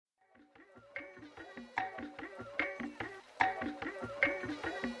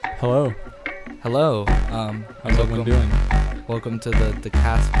Hello. Hello. How's everyone doing? Welcome to the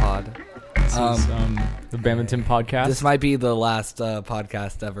Cast Pod. This is the Badminton podcast. This might be the last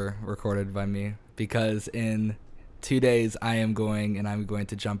podcast ever recorded by me because in 2 days I'm going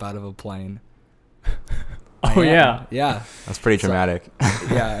to jump out of a plane. Yeah. Yeah. That's pretty dramatic.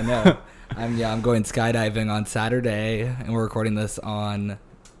 Yeah, I know. I'm going skydiving on Saturday, and we're recording this on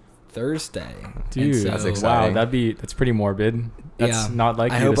Thursday. Dude, so, that's exciting. Wow, that's pretty morbid. That's Yeah. not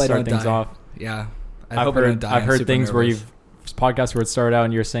like I you hope to I start don't things die. off. Yeah. I've heard things where you've podcasts where it started out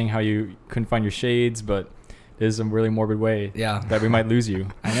and you're saying how you couldn't find your shades, but there's a really morbid way that we might lose you.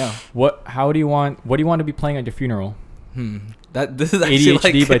 I know. What do you want to be playing at your funeral? This is actually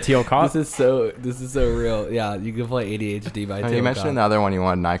ADHD by Teal Cop. This is so real. Yeah, you can play ADHD by Teal You mentioned Cop. the other one you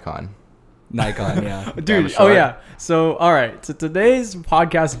wanted Nikon. Nikon, yeah. Dude, oh yeah. So, all right. So today's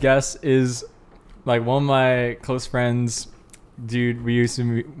podcast guest is like one of my close friends. Dude, we used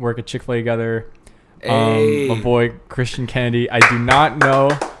to work at Chick-fil-A together. Hey. My boy Christian Kennedy. I do not know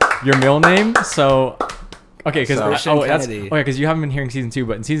your middle name, so okay, because Christian Kennedy. because you haven't been hearing season 2,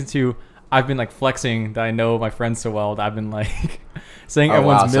 but in season 2, I've been like flexing that I know my friends so well that I've been like saying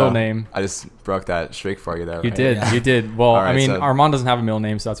everyone's middle name. I just broke that streak for you there. You right? did, Yeah. you did. Well, All right, I mean, so- Armand doesn't have a middle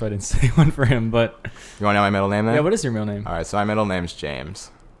name, so that's why I didn't say one for him. But You want to know my middle name then? yeah, what is your middle name? All right, so my middle name's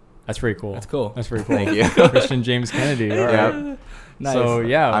James. That's pretty cool. That's cool. That's pretty cool. Thank you. Christian James Kennedy. All right. Yep. Nice. So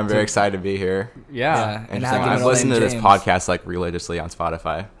yeah, I'm very excited to be here. Yeah. And And have your I've middle listened to name this James. podcast like religiously on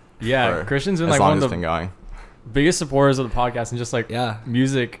Spotify. Yeah, for Christian's been as like long one as of it's been the going. biggest supporters of the podcast and just like Yeah.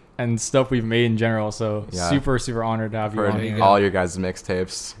 music and stuff we've made in general. So Yeah. super honored to have you Heard on you here. go. all your guys'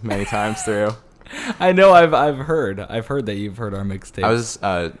 mixtapes many times through. I know. I've heard that you've heard our mixtape. I was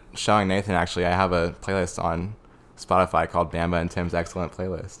showing Nathan actually. I have a playlist on Spotify called Bamba and Tim's Excellent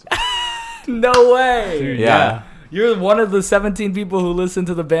Playlist. No way. Dude, Yeah. You're one of the 17 people who listen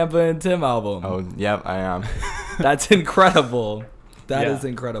to the Bamba and Tim album. Oh, yep, I am. That's incredible. That Yeah. is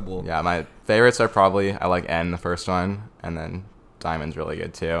incredible. Yeah, my favorites are probably I like N, the first one, and then Diamond's really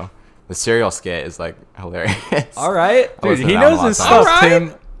good too. The cereal skit is like hilarious. All right. I Dude, listen he to that one knows a lot his of stuff, times. All right.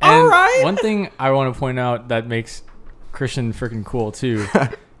 Tim. All And right. one thing I want to point out that makes Christian freaking cool too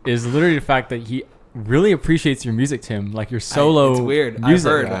is literally the fact that he really appreciates your music, Tim. Like your solo It's weird.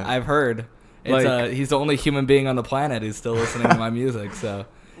 music. I've heard. It's Like- he's the only human being on the planet who's still listening to my music. So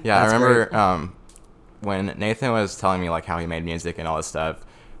Yeah, I That's remember when Nathan was telling me like how he made music and all this stuff.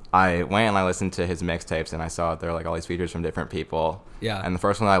 I went and I listened to his mixtapes and I saw there were like all these features from different people. Yeah. And the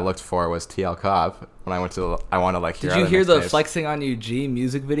first one I looked for was TL Cop. When I went to, I wanted to like hear. Did you other hear the mixtapes. Flexing on You G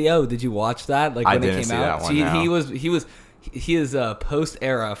music video? Did you watch that? Like I when it didn't came see out? that one, So he is a post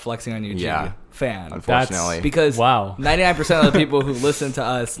era Flexing on You G Yeah. fan. Unfortunately, Because Wow. 99% of the people who listen to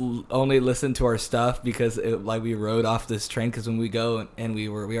us only listen to our stuff because like we rode off this train. Because when we go and we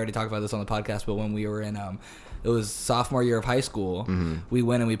already talked about this on the podcast, but when we were in it was sophomore year of high school. Mm-hmm. We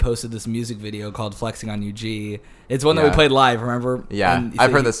went and we posted this music video called "Flexing on You G." It's one that we Yeah. played live. Remember? Yeah, And I've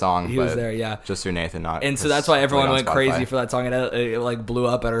so heard the song. He was but there. Yeah. just through Nathan, not. And so just that's why everyone played went on crazy Spotify. for that song. It like blew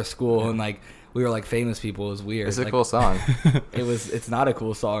up at our school, and like we were like famous people. It was weird. It's a Like, cool song. It's not a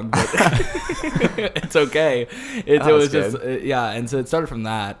cool song, but it's okay. It Oh, was that's just yeah. And so it started from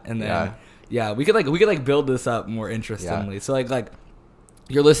that, and then Yeah. yeah, we could build this up more interestingly. So like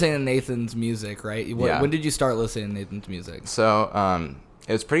you're listening to Nathan's music, right? Yeah. When did you start listening to Nathan's music? So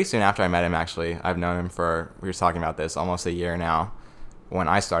it was pretty soon after I met him. Actually, I've known him for we were talking about this almost a year now. When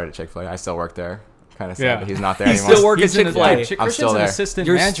I started at Chick-fil-A, I still work there. Kind of sad Yeah. that he's not there He anymore. still works at He's in Chick-fil-A. Dude, I'm Christian's still an there. assistant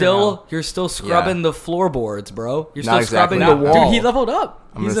You're manager still now. you're still scrubbing the floorboards, bro. You're still Not scrubbing exactly. the wall. Dude, he leveled up.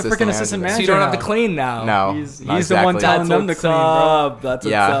 I'm He's an a freaking assistant assistant manager. manager. So you don't have to now. clean now. No, He's not the one exactly. telling them to what's clean, bro. up. That's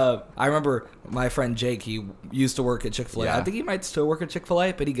what's Yeah. up. I remember my friend Jake. He used to work at Chick-fil-A. Yeah. I think he might still work at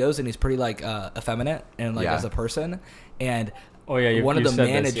Chick-fil-A, but he goes and he's pretty like effeminate and like Yeah. as a person. And Oh yeah, one of you the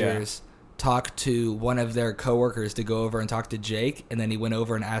said this, yeah. managers talked to one of their coworkers to go over and talk to Jake, and then he went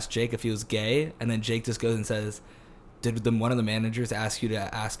over and asked Jake if he was gay, and then Jake just goes and says, "Did one of the managers ask you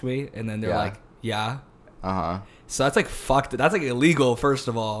to ask me?" And then they're Yeah. like, "Yeah." Uh huh. So that's like fucked. That's like illegal. First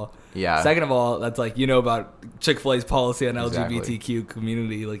of all. Yeah. Second of all, that's like about Chick-fil-A's policy on Exactly. LGBTQ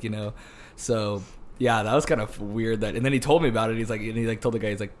community, So yeah, that was kind of weird. And then he told me about it. He told the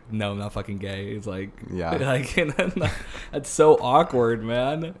guy, he's like, "No, I'm not fucking gay." He's like, Yeah. like and then, that's so awkward,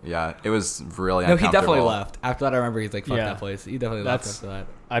 man. Yeah, it was really. No, he definitely uncomfortable. left. After that, I remember he's like, "Fuck Yeah. that place." He definitely That's- left after that.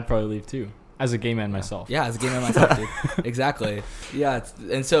 I'd probably leave too, as a gay man myself. Yeah, as a gay man myself, dude. Exactly. Yeah,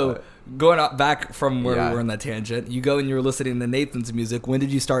 and so going back from where Yeah. we were in that tangent, you go and you're listening to Nathan's music. When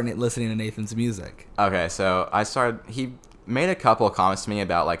did you start listening to Nathan's music? Okay, so I started. He made a couple of comments to me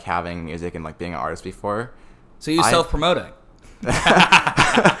about like having music and like being an artist before. So you I- self-promoting.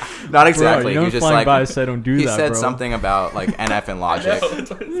 Not exactly. Bro, you just flying like by said don't do he that, said bro. something about like NF and Logic.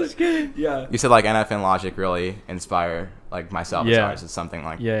 Just kidding. Yeah. You said like NF and Logic really inspire like myself as Yeah. artists. It's something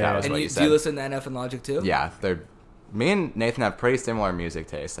like Yeah, that yeah. was And what you, you do said. you listen to NF and Logic too? Yeah, me and Nathan have pretty similar music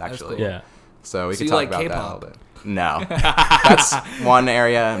tastes actually. cool. Yeah. So we So could you talk like about that a K-pop? little bit. No, that's one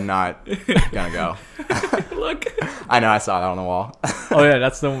area I'm not gonna go. Look. I know I saw that on the wall. Oh yeah,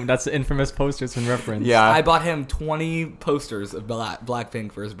 that's the infamous poster it's been referenced. Yeah. I bought him 20 posters of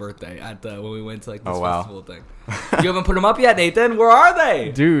Blackpink for his birthday at when we went to like this Oh, wow. festival thing. You haven't put them up yet, Nathan. Where are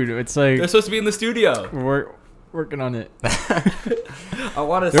they? Dude, it's like They're supposed to be in the studio. we're working on it. I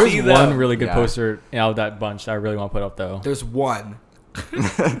want to There's see one them. really good Yeah. poster out of that bunch that I really want to put up though. There's one.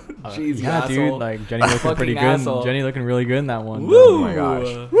 Jeez, you yeah, asshole. dude, like Jenny looking Fucking pretty good. asshole. Jenny looking really good in that one. Woo! Oh my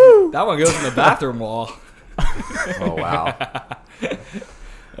gosh. Woo! That one goes in the bathroom wall. Oh wow.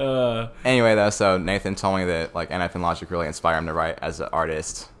 Anyway, though, so Nathan told me that like NF and Logic really inspired him to write as an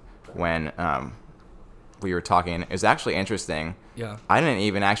artist. When we were talking, it was actually interesting. Yeah. I didn't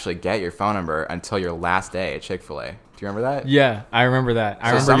even actually get your phone number until your last day at Chick-fil-A. Do you remember that? Yeah, I remember that.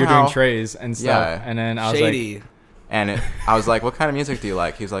 I So remember you somehow- doing trays and stuff, Yeah. and then I was Shady. like, And I was like, "What kind of music do you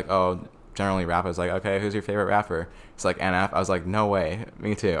like?" He's like, "Oh, generally rap." I was like, "Okay, who's your favorite rapper?" He's like, "NF." I was like, "No way,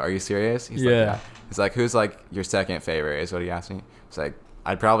 me too. Are you serious?" He's like, Yeah. "Yeah." He's like, "Who's like your second favorite?" Is what he asked me. He's like,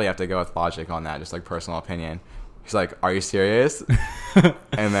 "I'd probably have to go with Logic on that, just like personal opinion." He's like, "Are you serious?"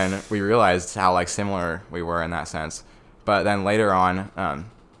 And then we realized how like similar we were in that sense. But then later on,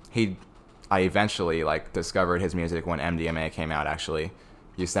 I eventually like discovered his music when MDMA came out. Actually,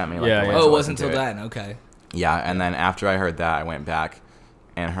 you sent me like Yeah, the yeah. link Oh, to it wasn't listen until to it. then. Okay. Yeah, and then after I heard that, I went back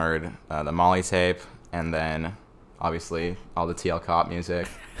and heard the Molly tape, and then obviously all the TL Cop music.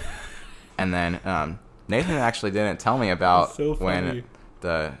 And then Nathan actually didn't tell me about That's so funny. when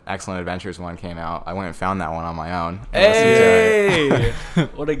the Excellent Adventures one came out. I went and found that one on my own. And listened to it. Hey,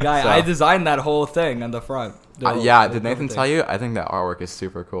 what a guy! So- I designed that whole thing on the front. Yeah, did Nathan tell you? I think that artwork is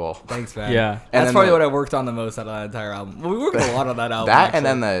super cool. Thanks, man. Yeah. And That's then probably the- what I worked on the most out of that entire album. Well, we worked a lot on that album. That and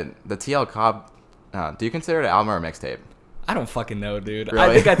actually. then the TL Cobb. Do you consider it an album or a mixtape? I don't fucking know, dude.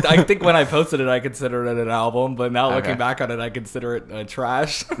 Really? I think when I posted it, I considered it an album, but now looking Okay. back on it, I consider it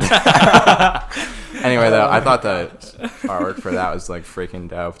trash. Anyway, though, I thought the artwork for that was like freaking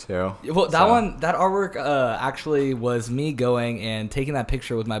dope too. Well, that So- one, that artwork actually was me going and taking that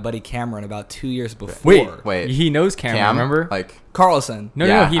picture with my buddy Cameron about 2 years before. Wait. he knows Cam, Cam, remember? like Carlson. no,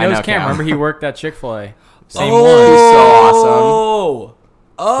 Yeah, he I knows know Cam. Cam. Remember, he worked at Chick-fil-A. Same He's one. so awesome.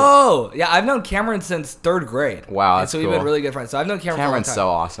 Oh, yeah. I've known Cameron since third grade. Wow, And that's so we've cool. been really good friends. So I've known Cameron Cameron's for a so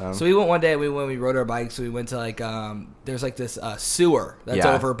long time. awesome. So we went one day. We rode our bikes. We went to like there's like this sewer that's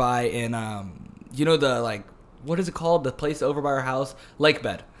Yeah. over by in you know the like what is it called, the place over by our house, lake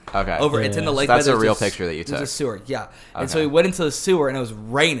bed. Okay. Over Yeah, it's in the yeah. lake So that's bed. a There's real this- picture that you There's a took. sewer, yeah. And so Okay. we went into the sewer and it was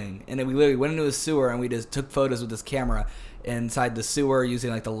raining, and then we literally went into the sewer and we just took photos with this camera inside the sewer using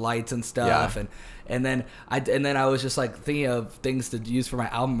like the lights and stuff. Yeah. And then I was just like thinking of things to use for my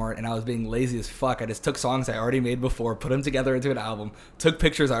album art, and I was being lazy as fuck. I just took songs I already made before, put them together into an album, took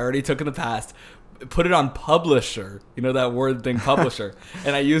pictures I already took in the past, put it on Publisher. You know that word thing, Publisher.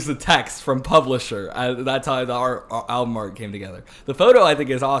 And I used the text from Publisher. That's how our album art came together. The photo I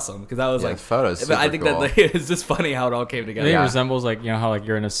think is awesome because I was Yeah, like, the photo's but I super think cool. that like, it's just funny how it all came I together. think Yeah. it resembles like how like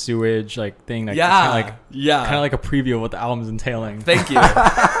you're in a sewage like thing. Like, Yeah, yeah. kind of like a preview of what the album's entailing. Thank you,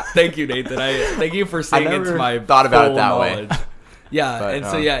 thank you, Nathan. Thank you for seeing never into my thought about it full that way. knowledge. Yeah, But, and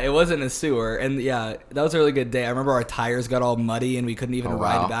so yeah, it was in a sewer, and yeah, that was a really good day. I remember our tires got all muddy, and we couldn't even Oh,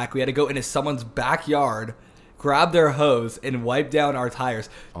 ride wow. back. We had to go into someone's backyard, grab their hose, and wipe down our tires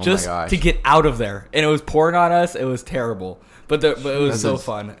my just gosh. to get out of there. And it was pouring on us. It was terrible, but it was This so is-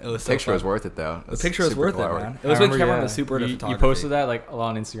 fun. It was The so picture fun. was worth it though. The picture was worth it, man. It was I when remember, Cameron yeah. was super into You photography. posted that like a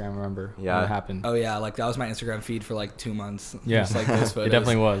lot on Instagram. I remember. Yeah. when it happened. Oh yeah, like that was my Instagram feed for like 2 months. Yeah. Just like those photos. It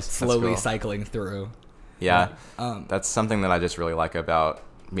definitely was. Slowly cool. cycling through. Yeah, Um, that's something that I just really like about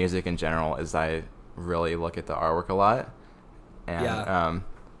music in general is I really look at the artwork a lot, and Yeah.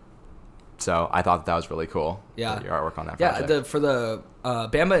 so I thought that was really cool. Yeah. your artwork on that Yeah, project. for the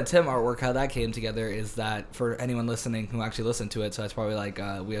Bamba and Tim artwork, how that came together is that for anyone listening who actually listened to it, so it's probably like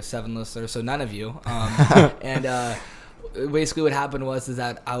we have 7 listeners, so none of you. And basically what happened was is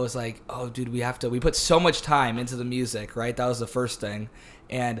that I was like, oh, dude, we put so much time into the music, right? That was the first thing.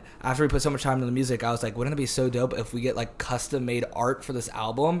 And after we put so much time into the music, I was like, wouldn't it be so dope if we get like custom made art for this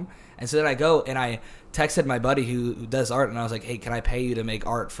album? And so then I go and I texted my buddy who does art, and I was like, hey, can I pay you to make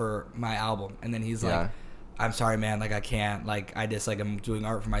art for my album? And then he's Yeah. like, I'm sorry, man. Like, I can't. Like, I just, like, I'm doing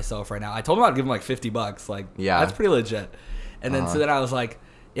art for myself right now. I told him I'd give him, like, $50. Like, Yeah. that's pretty legit. And then, so Uh-huh. then I was like,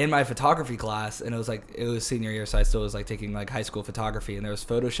 in my photography class, and it was senior year, so I still was like taking like high school photography, and there was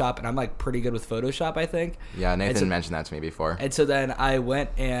Photoshop, and I'm like pretty good with Photoshop, I think. Yeah, Nathan mentioned that to me before. And so then I went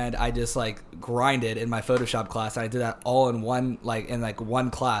and I just like grinded in my Photoshop class. And I did that all in one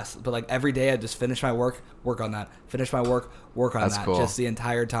class. But like every day I just finish my work on that, finish my work on That's that, cool. Just the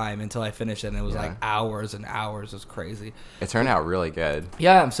entire time until I finished it. And it was Yeah. like hours and hours. It was crazy. It turned out really good.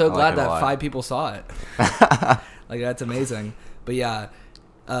 Yeah, I'm so I glad like it a that lot. 5 people saw it. Like that's amazing. But yeah.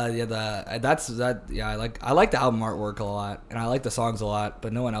 I like the album artwork a lot, and I like the songs a lot,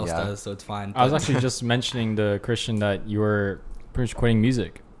 but no one else Yeah. does, so it's fine. I was But- actually just mentioning to Christian that you were pretty much quitting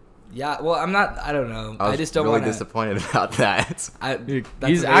music. yeah. Well, I'm not. I don't know. I was just don't really want to. disappoed about that.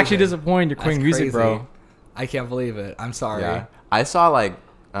 He's actually disappointed you're That's quitting music, crazy. bro. I can't believe it. I'm sorry. Yeah, I saw like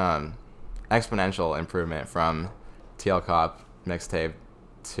exponential improvement from TL Cop mixtape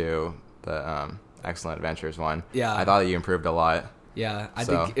to the Excellent Adventures one. Yeah. I thought that you improved a lot. Yeah, I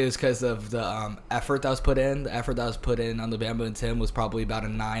So- think it was because of the effort that was put in. The effort that was put in on the Bamboo and Tim was probably about a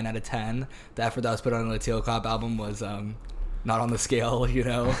 9 out of 10. The effort that was put on the Teal Cop album was not on the scale, you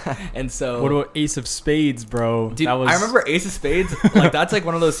know? And so... What about Ace of Spades, bro? Dude, that was I remember Ace of Spades. Like that's like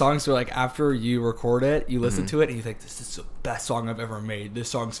one of those songs where like after you record it, you listen to it, and you think this is the best song I've ever made. This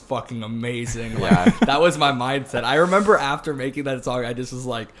song's fucking amazing. Like, Yeah. that was my mindset. I remember after making that song, I just was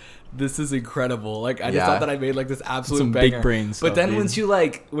like, this is incredible. Like I just Yeah. thought that I made like this absolute Some banger. big brain But stuff, then dude. once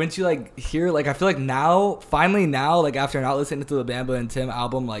you hear like I feel like finally now like after not listening to the Bamboo and Tim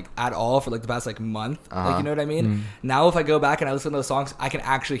album like at all for like the past like month, like you know what I mean? Mm. Now if I go back and I listen to those songs, I can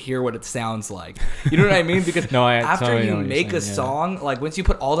actually hear what it sounds like. You know what I mean? Because No, I after totally know you what you're make a saying, yeah. song, like once you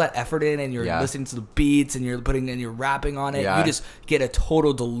put all that effort in and you're Yeah. listening to the beats and you're rapping on it, Yeah. you just get a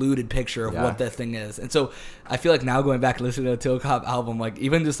total diluted picture of Yeah. what that thing is. And so I feel like now going back and listening to the Teal Cop album, like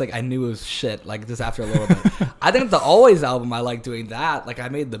even just like I knew it was shit, like just after a little bit. I think the Always album, I like doing that. Like I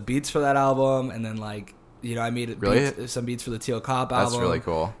made the beats for that album, and then like you know I made Really? some beats for the Teal Cop album. That's really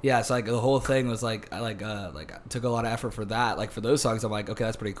cool. Yeah, so like the whole thing was like I took a lot of effort for that. Like for those songs, I'm like, okay,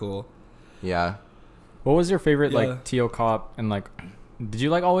 that's pretty cool. Yeah. What was your favorite Yeah. like Teal Cop, and like did you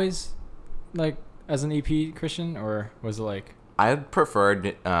like Always like as an EP, Christian, or was it like I preferred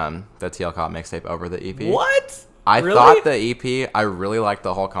the TL Cop mixtape over the EP. What? I Really? thought the EP, I really liked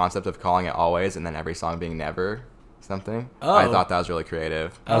the whole concept of calling it Always and then every song being Never something. Oh. I thought that was really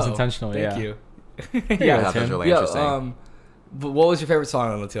creative. That was intentional, Thank yeah. you. I thought that was really interesting. But what was your favorite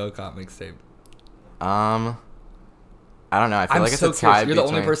song on the Teal Cop mixtape? I don't know. I feel I'm like it's so a tie curious. You're the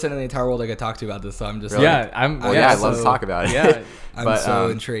only between- person in the entire world I could talk to about this, so I'm just Really? Yeah, I'm. Well, yeah, yeah, so- let's talk about it. Yeah, I'm But, so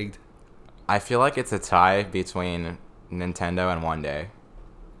intrigued. I feel like it's a tie between Nintendo and One Day.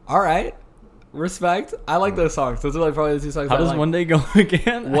 All right, respect. I like those songs. Those are like probably the 2 songs. how I does like. One Day go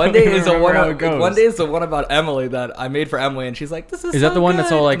again? One I day don't is the remember one. how it goes. One day is the one about Emily that I made for Emily, and she's like, "This is." Is that so the one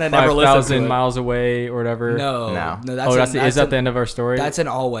that's all good," like and I never listened to 5,000 it. miles away or whatever? No, No. That's Oh, that's is that an- the end of our story? That's an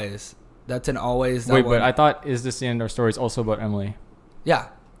Always. That's an Always. That Wait, one. but I thought is this the end of our story? Is also about Emily. Yeah,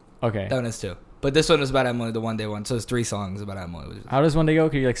 Okay. that one is too. But this one was about Emily, the One Day one. So it's 3 songs about Emily. Which is, How does One Day go?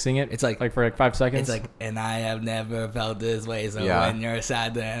 Can you like sing it? It's like- for like 5 seconds. it's like, and I have never felt this way. So Yeah. when you're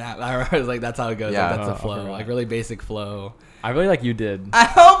sad, then I was like, that's how it goes. Yeah. Like, that's the Oh, flow, okay, right. like really basic flow. I really like you did. I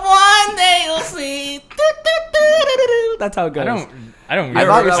hope one day you'll see. That's how it goes. I don't. I I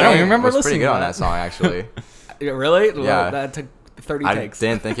thought don't your song remember was listening pretty good to on that song, actually. Really? Well, Yeah. that took 30 I takes.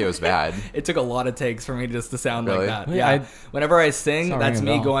 didn't think it was bad. It took a lot of takes for me just to sound Really? like that. Really? Yeah. Whenever I sing, It's not that's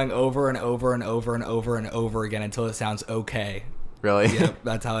ringing a me bell. going over and over and over and over and over again until it sounds okay. Really? Yep,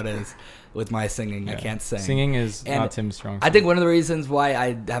 that's how it is with my singing. I Yeah. can't sing. Singing is And not Tim's strong. I think one of the reasons why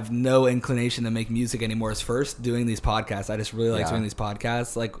I have no inclination to make music anymore is first doing these podcasts. I just really like Yeah. doing these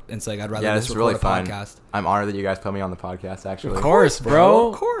podcasts. Like, and so like I'd rather Yeah, just it's record really a fun. podcast. I'm honored that you guys put me on the podcast, actually. Of course, bro.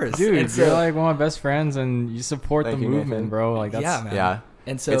 Of course. Dude, And you're so- like one of my best friends, and you support Thank the you, movement, Nathan. bro. Like that's Yeah, man. Yeah.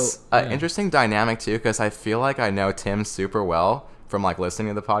 And so It's an yeah. interesting dynamic, too, because I feel like I know Tim super well from, like,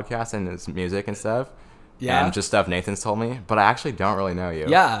 listening to the podcast and his music and stuff. Yeah. And just stuff Nathan's told me, but I actually don't really know you.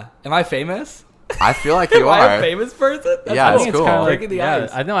 yeah. Am I famous? I feel like you Am I a are. famous person? Yeah, I it's think cool. kinda Breaking the yeah,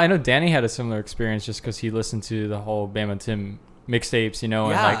 ice. I know Danny had a similar experience just because he listened to the whole Bam and Tim mixtapes, you know,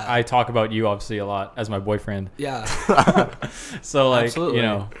 and Yeah. like I talk about you obviously a lot as my boyfriend. Yeah. So like Absolutely. you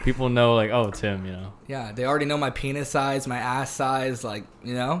know, people know like, oh, Tim, you know, Yeah. They already know my penis size, my ass size, like,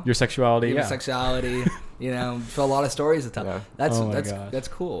 you know, your sexuality. even Yeah. sexuality, you know, for a lot of stories to tell. Yeah. That's Oh my gosh. that's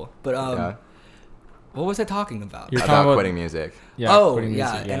cool. But Yeah. what was I talking about? You're talking About about quitting music. Yeah, oh quitting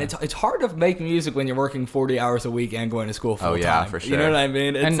yeah, music, and it's hard to make music when you're working 40 hours a week and going to school full Oh, yeah, time. for You know sure. what I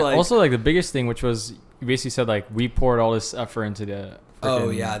mean? It's and like also like the biggest thing, which was you basically said like we poured all this effort into the Oh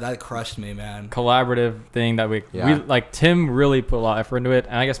freaking yeah, that crushed me, man. collaborative thing that we Yeah. like. Tim really put a lot of effort into it,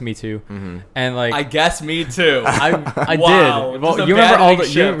 and I guess me too. And like I guess me too. I Wow, did. Well, just you remember all the abandoning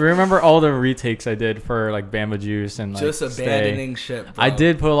you ship. remember all the retakes I did for like Bamba Juice and like Just Stay. abandoning ship. Bro. I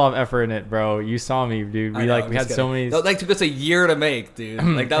did put a lot of effort in it, bro. You saw me, dude. I We know, like I'm we had just so kidding. many. That like took us a year to make, dude.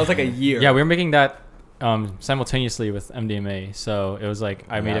 Like that was like a year. Yeah, we were making that simultaneously with MDMA. So it was like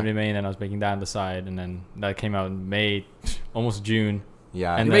I made Yeah. MDMA and then I was making that on the side, and then that came out in May, almost June.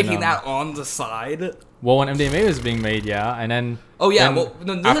 Yeah. And You're then, making that on the side. Well, when MDMA was being made, yeah, and then Oh yeah, then well,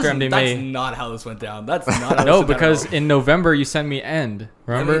 no, this after is, MDMA, that's not how this went down. That's not how this no, went down because at all. in November you sent me End.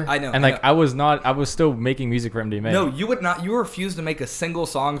 Remember? I know, And I like know. I was still making music for MDMA. No, you would not. You refused to make a single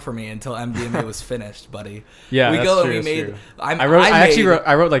song for me until MDMA was finished, buddy. Yeah, we that's go true, and we that's made. true.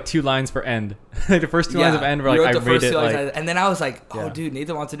 I I wrote like 2 lines for End. Like the first 2 lines of End were like you wrote I the made first it two lines, like. and then I was like, oh, Yeah. dude,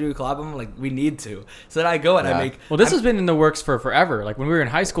 Nathan wants to do a collab. I'm like, we need to. So then I go and I Yeah. make. Well, this I'm- has been in the works for forever. Like when we were in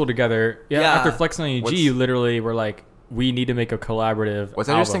high school together. Yeah. Yeah. After Flexing on UG, What's- you literally were like, we need to make a collaborative. What's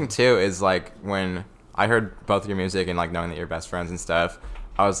album. interesting too is like when I heard both your music and like knowing that you're best friends and stuff,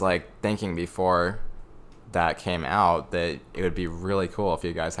 I was like thinking before that came out that it would be really cool if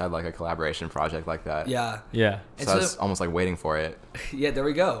you guys had like a collaboration project like that. Yeah, Yeah. And So I so- was almost like waiting for it. yeah. There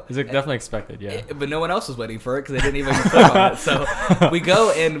we go. Is it definitely expected? Yeah. But no one else was waiting for it because they didn't even click on it. So we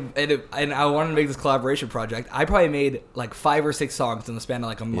go and I wanted to make this collaboration project. I probably made like 5 or 6 songs in the span of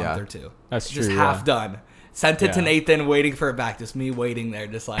like a month Yeah. or two. That's Just true, half yeah. done. Sent it to Yeah. Nathan, waiting for it back. Just me waiting there,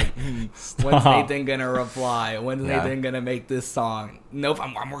 just like, when's Stop. Nathan gonna reply? When's Yeah. Nathan gonna make this song? Nope,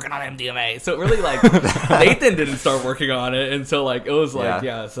 I'm working on MDMA. So really, like, Nathan didn't start working on it until like it was like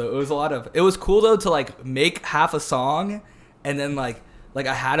Yeah. yeah. So it was a lot of. It was cool though to like make half a song, and then like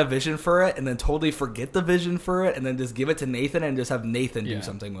I had a vision for it, and then totally forget the vision for it, and then just give it to Nathan and just have Nathan Yeah. do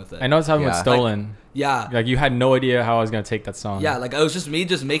something with it. I know it's happened with Yeah. Stolen. Yeah. Like you had no idea how I was gonna take that song. Yeah, like it was just me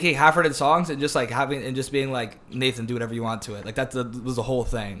just making half-hearted songs and just like having and just being like, Nathan, do whatever you want to it. Like that was the whole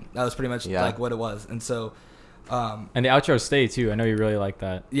thing. That was pretty much Yeah. like what it was. And so, And the outro Stay too. I know you really like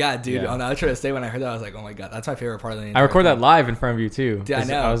that. yeah, dude, Yeah. on the outro to Stay, when I heard that, I was like, oh my god, that's my favorite part of the I entire recorded that thing. live in front of you too. Dude, I 'cause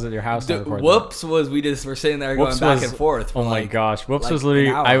know. I was at your house. and I Dude, recorded Whoops was we just were sitting there that. going Whoops back was- and forth. For Oh my like, gosh, Whoops like was literally.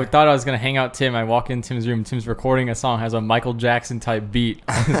 an I hour. thought I was gonna hang out Tim. I walk in Tim's room. Tim's recording a song. Has a Michael Jackson type beat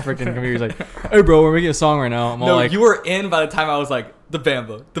on his freaking computer. He's like, "Hey, bro, we're making a song right now." I'm all No, like, you were in by the time I was like, the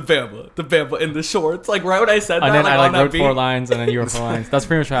Bamba in the shorts. Like right when I said that, and then like I on like wrote that 4 beat. lines, and then you wrote 4 lines. That's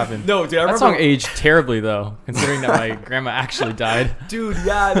pretty much what happened. No, dude, I that remember. song aged terribly though, considering that my grandma actually died. Dude,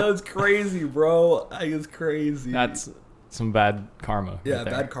 yeah, that was crazy, bro. It was crazy. That's some bad karma. Yeah, right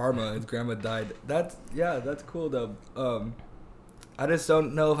there. bad karma. His grandma died. That's cool though. I just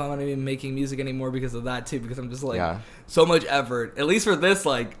don't know if I'm gonna be making music anymore because of that too. Because I'm just like Yeah. so much effort. At least for this,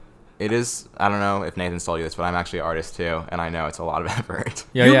 like It is. I don't know if Nathan's told you this, but I'm actually an artist too, and I know it's a lot of effort.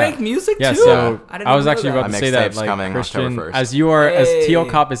 Yeah, you yeah. make music Yeah, too. so didn't I was even know actually that. about to My say that, mixtape's like coming Christian, October 1st. as you are, as Hey. TL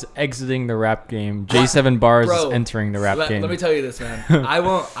Cop is exiting the rap game, J7 Bars Bro, is entering the rap game. Let me tell you this, man.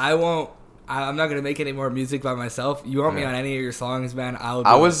 I'm not gonna make any more music by myself. You want me Yeah. on any of your songs, man? I'll do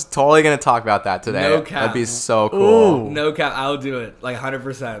I it. was totally gonna talk about that today. No cap. That'd be so cool. Ooh. No cap, I'll do it. Like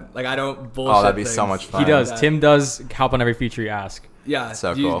 100%. Like I don't bullshit. Oh, that'd be things. so much he fine. does. Yeah. Tim does help on every feature you ask. Yeah.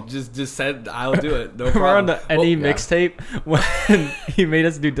 So you cool. Just said I'll do it. No We're on problem. the any yeah. mixtape when he made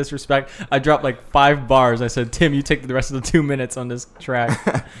us do Disrespect. I dropped like 5 bars. I said, Tim, you take the rest of the 2 minutes on this track.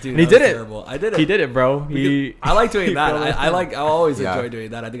 Dude, and he that did was it. terrible. I did it. He did it, bro. He. I like doing he that. filled it I in. like. I always Yeah. enjoy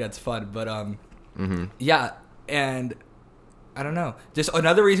doing that. I think that's fun. But Mm-hmm. yeah, and I don't know. Just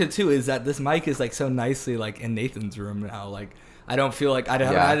another reason too is that this mic is like so nicely like in Nathan's room now. Like I don't feel like I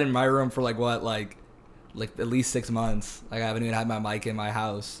haven't Yeah. had it in my room for like what like at least 6 months. Like I haven't even had my mic in my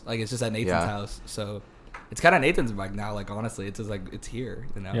house. Like it's just at Nathan's Yeah. house. So it's kind of Nathan's mic now. Like honestly, it's just like it's here.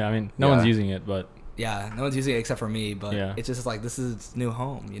 You know. Yeah, I mean, no Yeah. one's using it, but Yeah, no one's using it except for me, but Yeah. it's just like this is its new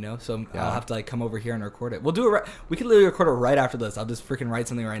home, you know. So Yeah. I'll have to like come over here and record it. We'll do it. We can literally record it right after this. I'll just freaking write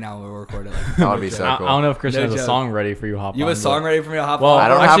something right now and we'll record it. Like, That would be so I cool. don't know if Christian No has a joke. song ready for you. Hop You on, have a song but- ready for me to hop Well, on? I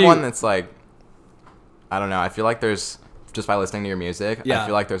don't actually- have one that's like. I don't know. I feel like there's just by listening to your music. Yeah. I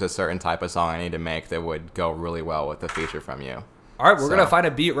feel like there's a certain type of song I need to make that would go really well with the feature from you. All right, we're So- gonna find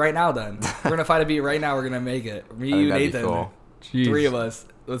a beat right now. Then we're gonna find a beat right now. We're gonna make it. Me, I think you, that'd be Nathan, cool. Jeez. 3 of us.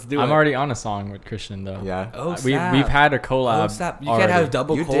 Let's do it. I'm already on a song with Christian though. Yeah. Oh, we've snap. had a collab. Oh, snap. You already. can't have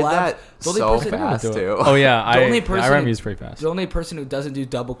double You collabs. did that The only so person- fast Do it. too. Oh yeah, I only person run who- music pretty fast. The only person who doesn't do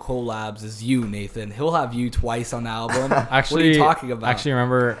double collabs is you, Nathan. He'll have you twice on the album. Actually, what are you talking about? Actually,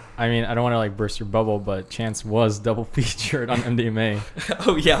 remember, I mean, I don't want to like burst your bubble, but Chance was double featured on MDMA.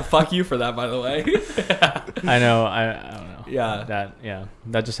 oh yeah, fuck you for that, by the way. I know. I don't know. Yeah.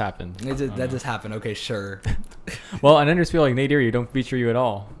 That just happened. That just happened. Okay, sure. Well, and I just feel like Nate Erie don't feature you at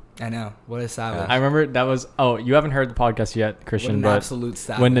all. I know. What a savage. I remember that was. Oh, you haven't heard the podcast yet, Christian. What an but absolute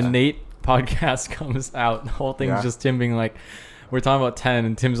savage. when the Nate podcast comes out, the whole thing's just Tim being like, we're talking about 10,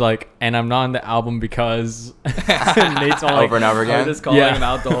 and Tim's like, and I'm not on the album because and Nate's all like, over and over I again. was just calling him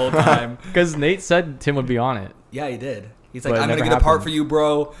out the whole time. Because Nate said Tim would be on it. Yeah, he did. He's like, But it I'm going to never get a part happened. for you,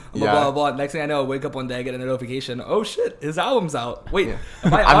 bro. Blah, Yeah. blah, blah. Next thing I know, I wake up one day, I get a notification. Oh, shit, his album's out. Wait, Yeah.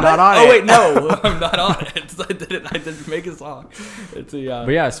 am I I'm on not it? on Oh, it. wait, no. I'm not on it. I didn't make a song. It's a,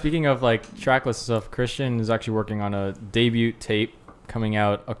 But yeah, speaking of like tracklist stuff, Christian is actually working on a debut tape coming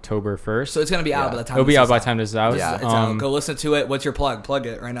out October 1st. so it's going to be out Yeah. by the time It'll be this out is by the time this is out. Yeah. It's out. Go listen to it. What's your plug? Plug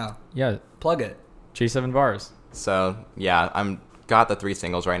it right now. Yeah, Plug it. J7 Bars. So yeah, I'm got the 3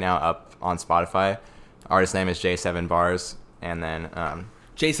 singles right now up on Spotify. Artist name is J7 Bars, and then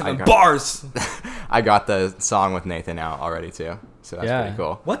J7 I got- Bars. I got the song with Nathan out already too, so that's Yeah. pretty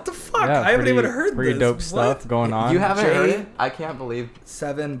cool. What the fuck? Yeah, I haven't pretty- even heard pretty this. dope What? stuff going on. You haven't J- heard it? I can't believe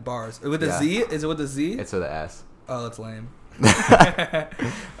 7 bars. With a Yeah. Z? Is it with a Z? it's with an S. Oh, that's lame.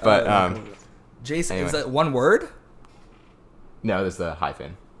 But Jason, anyway. is that one word? no, there's the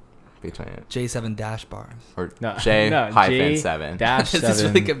hyphen between it, J7 dash bars. or No, J no, hyphen J 7. dash This is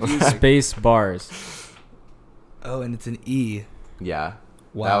 7 really confusing. space bars. Oh, and it's an E. Yeah,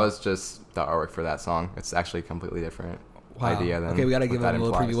 Wow. that was just the artwork for that song. It's actually a completely different idea than Okay, we gotta what give that him a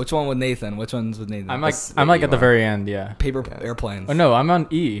little implies. preview. Which one with Nathan? Which one's with Nathan? I'm like That's I'm the like E at the one. very end. Yeah. Paper Yeah. airplanes. Oh no, I'm on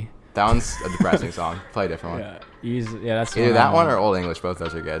E. That one's a depressing song. Play a different one. Yeah, E's. Yeah, that's the Either that I'm one on. or Old English. Both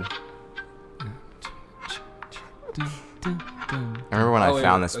those are good. I remember when Oh, I wait,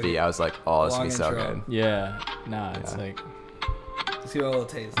 found wait, this okay. beat, I was like, "Oh, this would Long be so intro. good." Yeah. Nah, it's Yeah. like Let's give it a little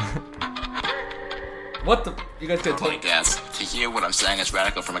taste. What the? You guys could Like that. To hear what I'm saying is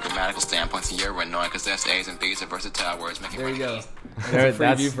radical from a grammatical standpoint, so you're annoying because there's A's and B's and versatile words making There you go. there, That's a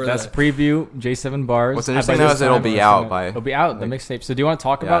that's preview for that's the- preview J7 Bars. What's By interesting this though is it'll time, be it's out gonna- by- It'll be out the like- mixtape. So do you want to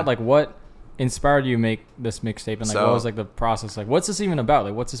talk Yeah. about like what inspired you make this mixtape and like So- what was like the process? Like what's this even about?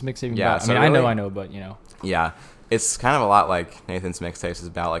 Like what's this mixtape even Yeah, about? I so mean, really- I know, but you know. Yeah, it's kind of a lot like Nathan's mixtapes is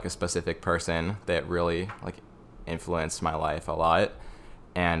about like a specific person that really like influenced my life a lot,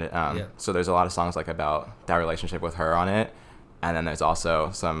 and so there's a lot of songs like about that relationship with her on it, and then there's also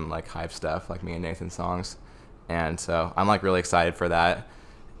some like hype stuff like me and Nathan's songs, and so I'm like really excited for that,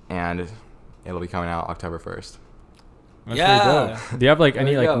 and it'll be coming out October 1st. That's Yeah. pretty dope. Do you have like There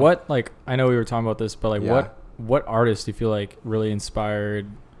any you like go. what like I know we were talking about this, but like Yeah. what artists do you feel like really inspired?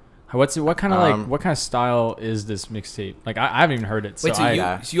 What kind of like what kind of style is this mixtape? Like I haven't even heard it. So Wait, so I, you,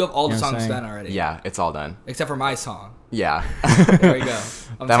 Yeah. so you have all the You know what I'm songs saying? done already? Yeah, it's all done. Except for my song. Yeah, There you go.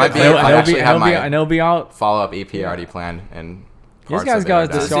 I'm That might scared be to it. play I that. actually have my- and it'll be out. follow-up EP already planned, and This parts guy's of it got are a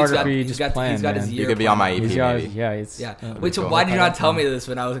done. This dude's got- discography he's just got- planned, he's got his man. year You could be on my planned. EP He's got, maybe. yeah, it's Yeah. that'd Wait, be so cool. why did you not tell me this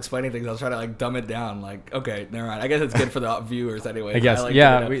when I was explaining things? I was trying to like dumb it down. Like, okay, never mind. I guess it's good for the viewers anyway. I guess, like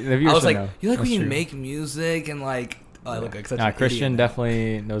yeah, to know. the viewers I was should like, know. you like That's when you true. make music and like, oh, I look like such Nah, an Christian idiot now.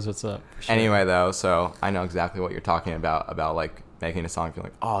 definitely knows what's up. for sure. Anyway, though, so I know exactly what you're talking about like making a song feel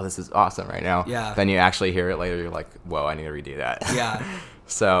like, oh, this is awesome right now. Yeah. Then you actually hear it later, you're like, whoa, I need to redo that. Yeah.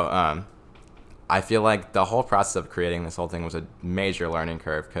 So I feel like the whole process of creating this whole thing was a major learning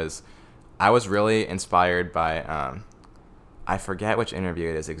curve because I was really inspired by, I forget which interview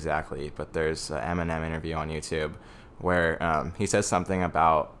it is exactly, but there's an Eminem interview on YouTube where he says something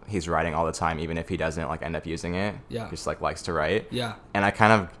about he's writing all the time, even if he doesn't like end up using it. Yeah. Just like likes to write. Yeah. And I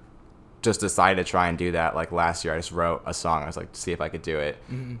kind of just decided to try and do that. Like last year, I just wrote a song. I was like, see if I could do it,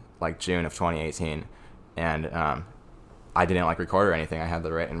 like June of 2018, and I didn't like record or anything. I had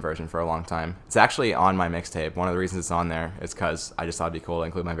the written version for a long time. It's actually on my mixtape. One of the reasons it's on there is because I just thought it'd be cool to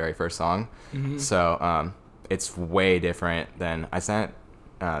include my very first song. So it's way different than I sent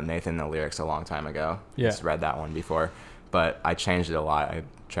Nathan the lyrics a long time ago. Yeah. Just read that one before, but I changed it a lot. I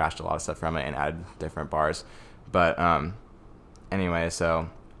trashed a lot of stuff from it and added different bars. But anyway, so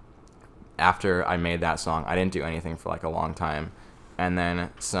after I made that song, I didn't do anything for like a long time, and then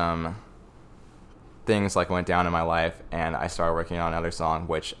some things like went down in my life, and I started working on another song,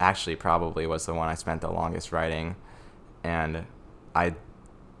 which actually probably was the one I spent the longest writing, and I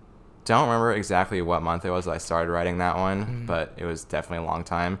don't remember exactly what month it was that I started writing that one, but it was definitely a long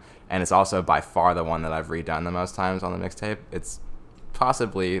time, and it's also by far the one that I've redone the most times on the mixtape. It's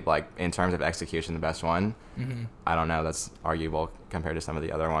possibly, like, in terms of execution, the best one. I don't know, that's arguable compared to some of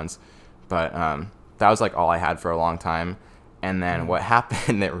the other ones, but that was like all I had for a long time. And then what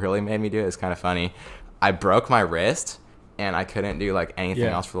happened that really made me do it is kind of funny. I broke my wrist and I couldn't do like anything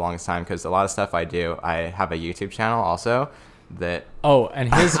Yeah. else for the longest time because a lot of stuff I do, I have a YouTube channel also, that Oh,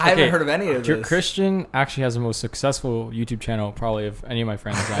 and his I haven't heard of any of Your this. Christian actually has the most successful YouTube channel probably of any of my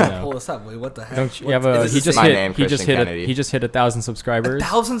friends I Pull know. this up. Wait, what the heck? Don't you, What- yeah, but is he this just My hit name, he just Christian hit Kennedy. he just hit 1,000 subscribers.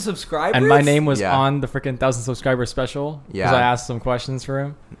 1,000 subscribers? And my name was Yeah. on the freaking 1,000 subscriber special because Yeah. I asked some questions for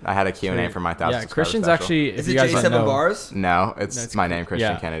him. I had a Q&A for my 1,000 Yeah, subscriber Christian's special. actually. If Is you it guys don't J7 know, bars? No, it's That's my name,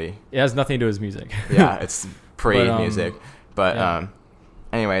 Christian yeah. Kennedy. It has nothing to do with his music. Yeah, it's pre-music. But, But yeah.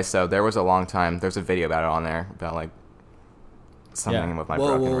 anyway, so there was a long time. There's a video about it on there about like something Yeah. with my Whoa,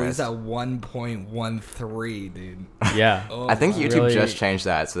 broken whoa, wrist. he's at 1.13, dude. Yeah. Oh I think my- YouTube Really- just changed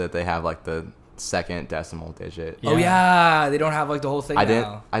that so that they have like the second decimal digit. Yeah. Oh yeah, they don't have like the whole thing I now.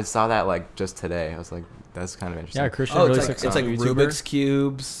 didn't. I saw that like just today. I was like, that's kind of interesting. Yeah, Christian Oh, really it's like successful YouTuber. Rubik's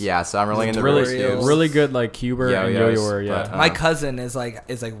cubes. Yeah, so I'm really into really, Rubik's Cubes. really good like cuber and Yo-yos, yo-yoer. Yeah. but, My cousin is like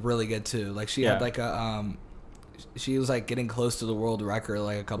really good too. Like she Yeah. had like a she was like getting close to the world record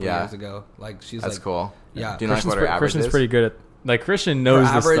like a couple Yeah. years ago. Like she's That's like cool. Yeah. Do you know like, Christian's, what her average Christian's is? pretty good at like Christian her knows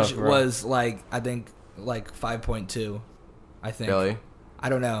this average stuff. Bro. was like I think like 5.2. I think. Really? I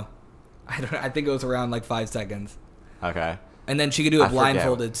don't know. I think it was around like 5 seconds. Okay. And then she could do it I forget.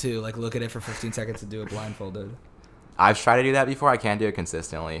 blindfolded too. Like look at it for 15 seconds to do it blindfolded. I've tried to do that before. I can't do it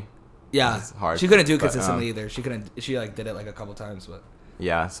consistently. Yeah, It's hard, she couldn't do it but, consistently either. She couldn't. She like did it like a couple times, but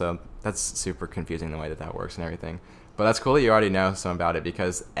Yeah, so that's super confusing the way that that works and everything. But that's cool that you already know some about it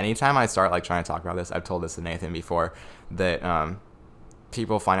because anytime I start like trying to talk about this, I've told this to Nathan before that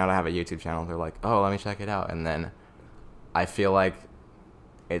people find out I have a YouTube channel. They're like, "Oh, let me check it out," and then I feel like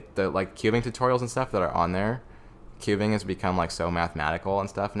the like cubing tutorials and stuff that are on there. Cubing has become like so mathematical and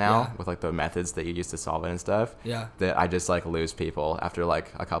stuff now Yeah. with like the methods that you use to solve it and stuff. yeah, That I just like lose people after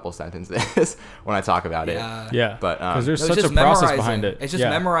like a couple sentences when I talk about it. yeah. yeah, But, because there's No, it's such a just process memorizing. behind it. It's just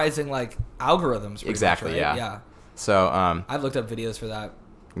yeah. memorizing like algorithms. pretty Exactly, much, right? yeah. Yeah. So I've looked up videos for that.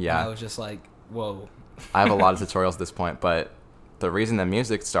 yeah. And I was just like, whoa. I have a lot of tutorials at this point, but the reason the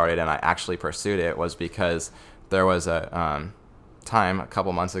music started and I actually pursued it was because there was a time a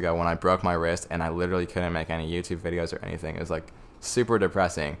couple months ago when I broke my wrist and I literally couldn't make any YouTube videos or anything. It was like super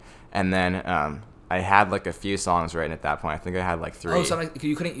depressing. And then I had like a few songs written at that point. I think I had like 3. Oh, so like,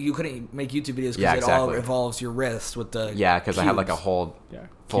 you couldn't make YouTube videos because Yeah, it all exactly. involves your wrist with the Yeah, because I had like a cubes. whole Yeah.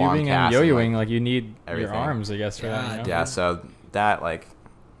 full-on Cubing and cast and, yo-yoing, like, like you need everything. your arms, I guess, for that. Yeah, You know? Yeah, so that like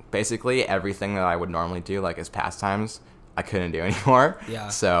basically everything that I would normally do like as pastimes, I couldn't do anymore. Yeah.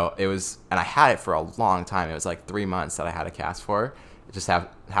 So it was, and I had it for a long time. It was like 3 months that I had a cast for. It just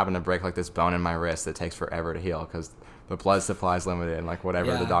happened to break like this bone in my wrist that takes forever to heal because the blood supply is limited and like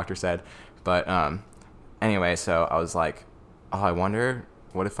whatever the Yeah. doctor said. But anyway, so I was like, oh, I wonder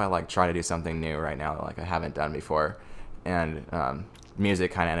what if I like try to do something new right now that like I haven't done before. And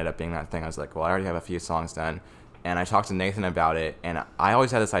music kind of ended up being that thing. I was like, well, I already have a few songs done. And I talked to Nathan about it, and I always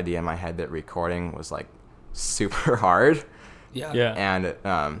had this idea in my head that recording was like super hard. Yeah. Yeah.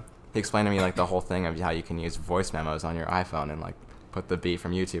 And he explained to me like the whole thing of how you can use voice memos on your iPhone and like put the beat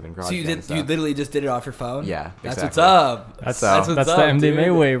from YouTube and GarageBand. So you and did. stuff. You literally just did it off your phone. Yeah, That's exactly. what's up. That's So- that's, what's the up, MDMA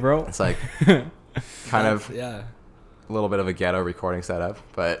dude. way, bro. It's like kind That's- of yeah. a little bit of a ghetto recording setup,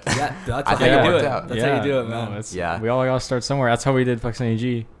 but Yeah, that's I how think you it do worked it. out. That's how you do it, man. it's, Yeah. We all gotta start somewhere. That's how we did Flex and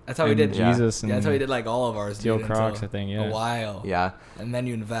AG. That's how we and did. Yeah. Jesus. Yeah, that's how we and did like all of ours. Joe Dude, Crocs, until I think, yeah. A while. yeah. And then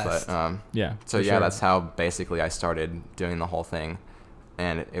you invest. But Yeah. so for yeah, sure. that's how basically I started doing the whole thing,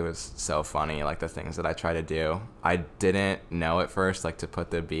 and it was so funny. Like the things that I try to do, I didn't know at first like to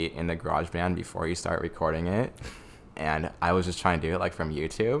put the beat into GarageBand before you start recording it, and I was just trying to do it like from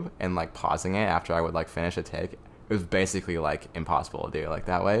YouTube and like pausing it after I would like finish a take. It was basically like impossible to do like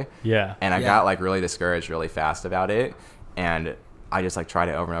that way. Yeah. And I Yeah. got like really discouraged really fast about it, and I just like tried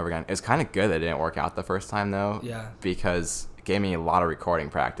it over and over again. It's kind of good that it didn't work out the first time though, Yeah. because it gave me a lot of recording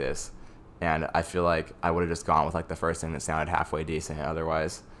practice, and I feel like I would have just gone with like the first thing that sounded halfway decent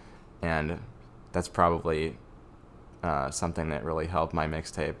otherwise, and that's probably something that really helped my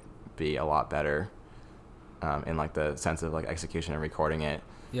mixtape be a lot better in like the sense of like execution and recording it.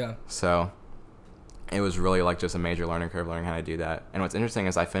 Yeah. So it was really like just a major learning curve learning how to do that. And what's interesting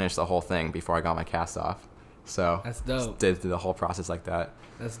is I finished the whole thing before I got my cast off. So That's dope. did through the whole process like that.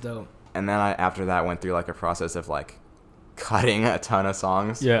 That's dope. And then I after that went through like a process of like cutting a ton of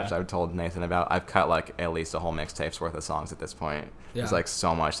songs, Yeah. which I've told Nathan about. I've cut like at least a whole mixtape's worth of songs at this point. Yeah. There's like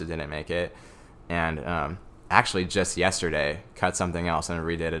so much that didn't make it. And actually just yesterday cut something else and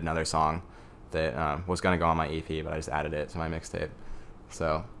redid another song that was going to go on my EP, but I just added it to my mixtape.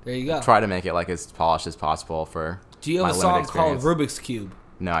 So There you go. try to make it like as polished as possible for Do you have my a song limited called experience. Rubik's Cube?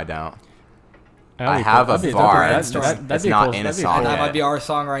 No, I don't. That'd I be have cool. a That'd be- bar. that'd be- that'd It's be not cool. in a That'd be song cool. That yet. might be our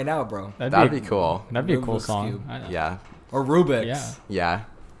song right now, bro. That'd be cool. That'd be a cool Rubik's song. Cube. I know. Yeah. Or Rubik's. Yeah. Yeah.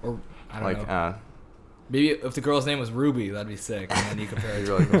 Or I don't Like know. Maybe if the girl's name was Ruby, that'd be sick. And then you compare it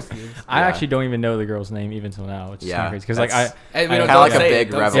to Really Ice cool. Cube. I Yeah. actually don't even know the girl's name even till now, which is kind of crazy. Because like that's- Hey, we I- don't Kinda like a say it.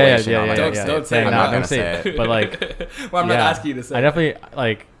 big Don't say it. revelation. Yeah, on yeah, my yeah, day. yeah. Don't say it. I'm No, not don't gonna say say it. But like, well, I'm not yeah. asking you to say. I definitely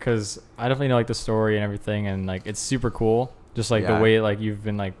like because I definitely know like the story and everything, and like it's super cool. Just like Yeah. the way like you've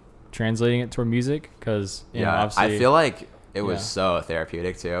been like translating it toward music, because you know, Yeah, obviously I feel like it was Yeah. so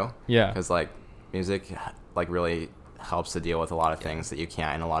therapeutic too. yeah, Because like music like really helps to deal with a lot of things that you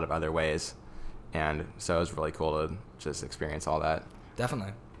can't in a lot of other ways, and so it was really cool to just experience all that.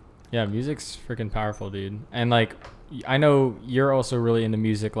 Definitely. yeah, music's freaking powerful, dude. And like I know you're also really into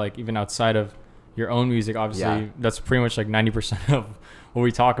music, like even outside of your own music. Obviously, Yeah. that's pretty much like 90% of what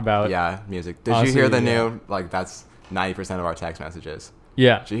we talk about. Yeah, music. Did honestly, you hear the yeah. new like that's 90% of our text messages?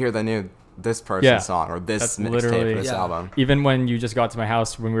 Yeah. Did you hear the new this person's Yeah. song or this That's mixtape literally- or this Yeah. album? Even when you just got to my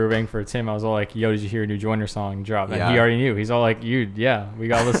house when we were waiting for Tim, I was all like, "Yo, did you hear a new Joyner song drop?" And Yeah. he already knew. He's all like, "You, yeah, we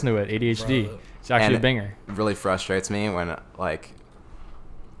gotta listen to it." ADHD. Bro. It's actually And- a banger. It really frustrates me when like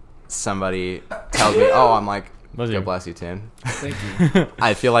somebody tells me, "Oh, I'm like, Bless God you. bless you, Tim." Thank you.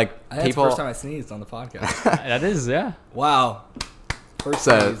 I feel like That's people. the first time I sneezed on the podcast. That is, yeah. Wow. First It's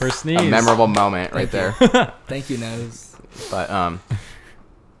a, sneeze. First a sneeze. memorable moment right there. Thank you, Nose. But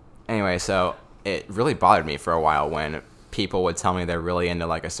anyway, so it really bothered me for a while when people would tell me they're really into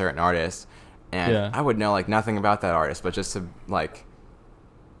like a certain artist, and Yeah. I would know like nothing about that artist, but just to like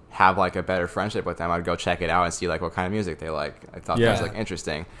have like a better friendship with them, I'd go check it out and see like what kind of music they like. I thought that was Yeah. like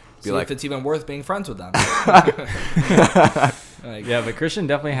interesting. Be See like, if it's even worth being friends with them. Like, Yeah, but Christian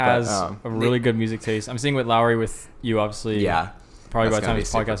definitely has a really good music taste. I'm seeing with Lowry with you, obviously. yeah, Probably that's by the gonna time be this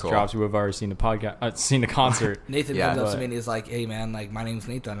super podcast cool. drops, we have already seen the podcast, seen the concert. Nathan Yeah. comes up to But- me and he's like, "Hey man, like my name's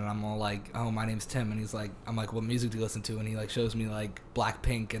Nathan," and I'm all like, "Oh, my name's Tim," and he's like, "I'm like, what music do you listen to?" And he like shows me like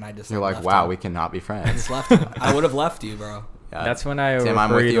Blackpink, and I just You're like, left wow, him. we cannot be I friends. just left him. I would have left you, bro. Yeah. That's when I Tim, I'm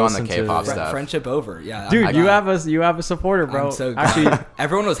refer with you to on the listen to- K-pop stuff. Friendship over. Yeah, Dude, I'm you glad. have a supporter, bro. I'm so glad. Actually,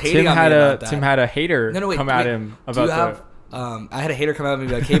 Everyone was hating Tim on had me a about that. Tim had a hater no, wait, come at wait. him Do you about have, I had a hater come at me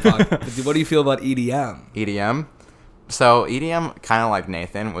about K-pop. But what do you feel about EDM? EDM. So EDM, kind of like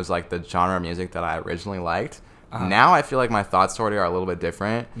Nathan, was like the genre of music that I originally liked. Uh-huh. Now I feel like my thoughts toward it are a little bit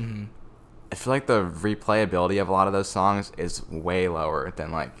different. Mm-hmm. I feel like the replayability of a lot of those songs is way lower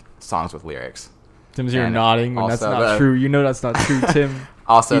than like songs with lyrics. Tim's here And nodding when that's also not the- true. You know that's not true, Tim.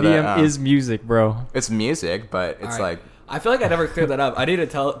 Also, EDM the, is music, bro. it's music, but it's All right. like I feel like I never cleared that up. I need to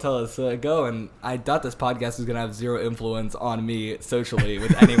tell us go, and I thought this podcast was gonna have zero influence on me socially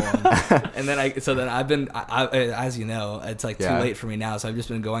with anyone. And then I've been, as you know, it's like Yeah. too late for me now, so I've just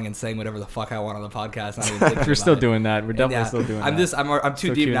been going and saying whatever the fuck I want on the podcast. Not even thinking We're about still it. doing that. We're And definitely yeah, still doing I'm that. just I'm too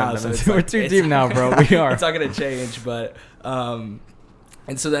So deep cute, now. I'm So gonna it's do- we're like- too it's- deep now, bro. We are. It's not gonna change, but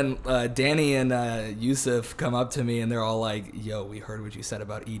and so then Danny and Yusuf come up to me and they're all like, "Yo, we heard what you said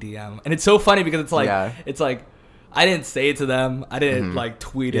about EDM," and it's so funny because it's like Yeah. it's like. I didn't say it to them. I didn't like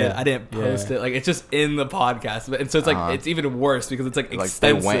tweet it. Yeah. I didn't post Yeah. it. Like it's just in the podcast. And so it's like Uh-huh. it's even worse because it's like they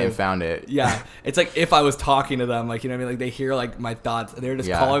extensive. went and found it. Yeah, it's like if I was talking to them, like you know what I mean. Like they hear like my thoughts, and they're just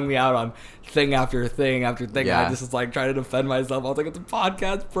Yeah. calling me out on thing after thing after thing. And I Yeah. just was like trying to defend myself. I was like, it's a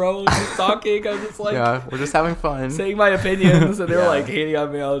podcast, bro. I'm just talking. I'm just like Yeah, we're just having fun. saying my opinions, and they were Yeah. like hating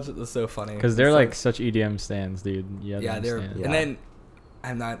on me. I was just so funny Because they're It's like such EDM stands, dude. Yeah, they're. understand.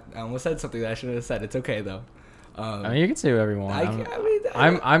 And then I almost said something that I shouldn't have said. It's okay though. I mean, you can say whatever you want.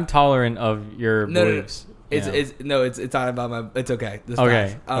 I'm tolerant of your no, beliefs. It's you know? it's not about my. It's okay. This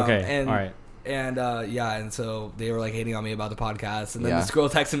Okay, passed. okay, And, all right. And and so they were like hating on me about the podcast, and then Yeah. this girl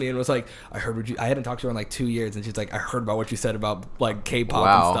texted me and was like, "I heard what you." I hadn't talked to her in like 2 years, and she's like, "I heard about what you said about like K-pop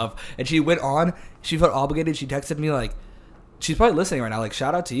Wow. and stuff." And she went on. She felt obligated. She texted me like. She's probably listening right now. Like,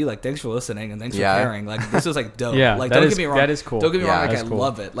 shout out to you. Like, thanks for listening and thanks Yeah. for caring. Like, this is like dope. Yeah, like, that don't is- get me wrong. that is cool. Don't get me Yeah, wrong. Like, that's I cool.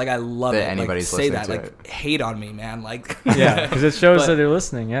 love it. Like, I love That it. anybody's like, say listening that. to Like, hate on me, man. Like, Yeah, because it shows But- that they're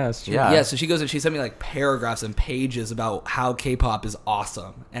listening. Yeah, it's true. Yeah. yeah, so she goes and she sent me like paragraphs and pages about how K-pop is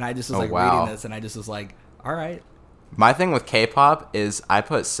awesome, and I just was Oh, like wow. reading this, and I just was like, all right, My thing with K-pop is I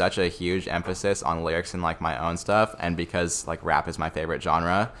put such a huge emphasis on lyrics in like my own stuff, and because like rap is my favorite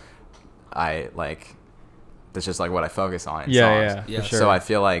genre, I like that's just like what I focus on in Yeah, songs. Yeah. for sure. So I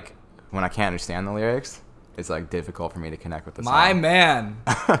feel like when I can't understand the lyrics, it's like difficult for me to connect with the my song. man,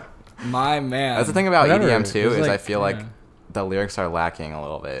 my man. That's the thing about Whatever. EDM too, It's is like- I feel like yeah. the lyrics are lacking a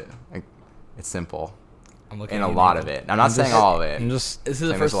little bit. Like, it's simple I'm looking in at a you, lot Nathan. of it. I'm not I'm saying just- all of it. I'm just. This is the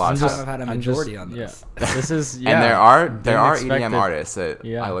think there's first a lot of time time. I've had a I'm majority just- on this. Yeah. This is. Yeah, And there are didn't expect EDM it. artists that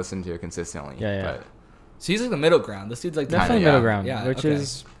Yeah. I listen to consistently. Yeah, yeah. But So he's like the middle ground. This dude's like Definitely yeah. middle ground, Yeah, which okay.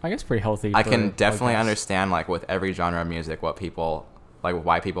 is, I guess, pretty healthy. I for can definitely podcasts. understand like with every genre of music what people like,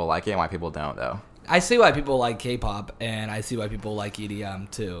 why people like it and why people don't though. I see why people like K-pop, and I see why people like EDM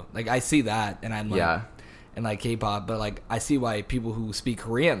too. Like I see that, and I'm like, Yeah. and like K-pop, but like I see why people who speak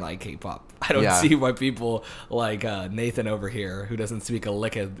Korean like K-pop. I don't Yeah. see why people like Nathan over here, who doesn't speak a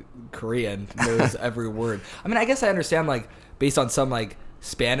lick of Korean, knows every word. I mean, I guess I understand like based on some like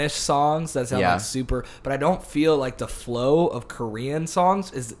Spanish songs that sound Yeah. like super, but I don't feel like the flow of Korean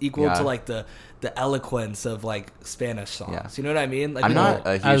songs is equal Yeah. to like the eloquence of like Spanish songs. Yeah. You know what I mean? Like I'm you know, not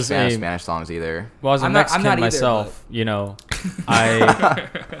a huge as fan of a- Spanish songs either. Well, as a I'm not Mexican either, myself, you know,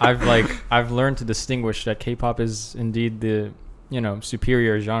 I've learned to distinguish that K-pop is indeed the, you know,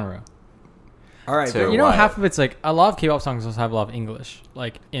 superior genre. all right, To- bro. You know, what? half of it's like a lot of K-pop songs also have a lot of English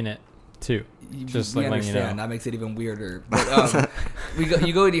like in it too. Just we like letting you understand. know. That makes it even weirder. But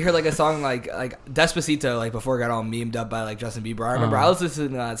you go and you hear like a song like Despacito, like before it got all memed up by like Justin Bieber. I remember I was listening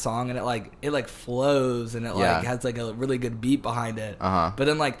to that song and it like flows and it Yeah. like has like a really good beat behind it. Uh-huh. But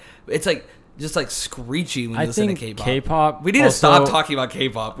then like it's like just like screechy when you I listen to think K-pop. K-pop. We need to also- stop talking about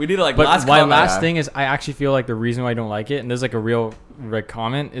K-pop. We need to like But last my comment. last Yeah. thing is, I actually feel like the reason why I don't like it, and there's like a real red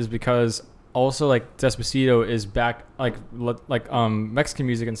comment, is because also like Despacito is backed like Mexican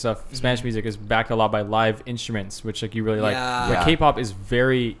music and stuff, Spanish music is backed a lot by live instruments, which like you really like. Yeah. But Yeah. K-pop is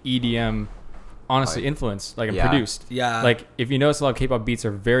very EDM, honestly Like- influenced, like and Yeah. produced. Yeah. Like if you notice, a lot of K-pop beats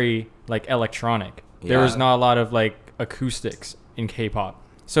are very like electronic. There Yeah. was not a lot of like acoustics in K-pop.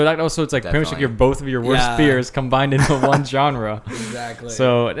 So that also it's like pretty much like Definitely. your both of your worst Yeah. fears combined into one genre. Exactly.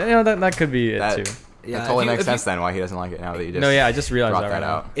 So you know that could be it That, too. Yeah, that totally if you- makes if you- sense then why he doesn't like it now that you just No, yeah, I just realized dropped that right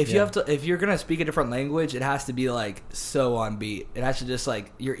out. now. If you Yeah. have to, if you're gonna speak a different language, it has to be like so on beat. It has to just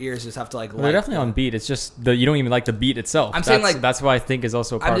like your ears just have to like. Well, they're definitely on beat. It's just you don't even like the beat itself. I'm saying, like- that's what I think is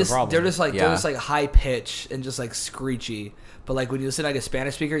also part I'm of just the problem. they're just like Yeah. they're just like high pitch and just like screechy. But like when you listen to like a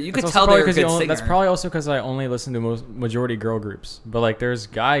Spanish speaker, you could That's tell also they're a probably good 'cause singer. that's probably also because I only listen to majority girl groups. But like there's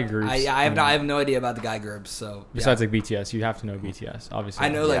guy groups. I have no idea about the guy groups. So Besides yeah. like BTS, you have to know BTS, obviously. I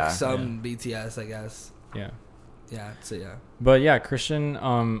know like Yeah. some BTS, I guess. Yeah. Yeah. So yeah. But yeah, Christian,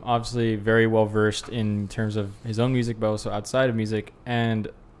 obviously very well versed in terms of his own music, but also outside of music. And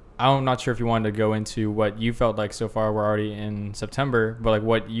I'm not sure if you wanted to go into what you felt like so far. We're already in September, but like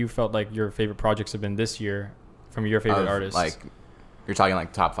what you felt like your favorite projects have been this year from your favorite Of, artists. Like, you're talking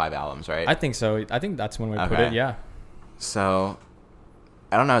like top 5 albums, right? I think so. I think that's one way to put Okay. it. Yeah. So,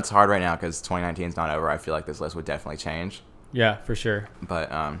 I don't know. It's hard right now because 2019 is not over. I feel like this list would definitely change. Yeah, for sure. But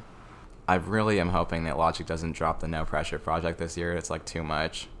I really am hoping that Logic doesn't drop the No Pressure project this year. It's like too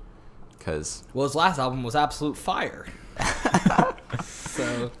much. Because, Well, his last album was absolute fire.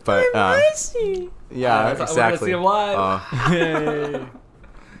 So but yeah, I wanna exactly. see him live. Yay.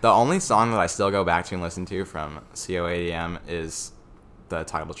 The only song that I still go back to and listen to from COADM is the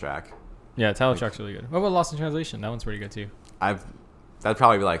title track. Yeah, title track's really good. What about Lost in Translation? That one's pretty good too. That'd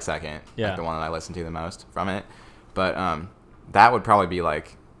probably be like second, Yeah. like the one that I listen to the most from it. But that would probably be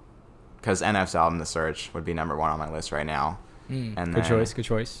like, because NF's album The Search would be number 1 on my list right now. And Good then choice. Good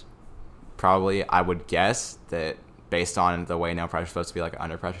choice. probably I would guess that based on the way No Pressure's supposed to be like an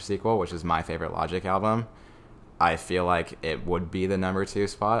Under Pressure sequel, which is my favorite Logic album, I feel like it would be the number 2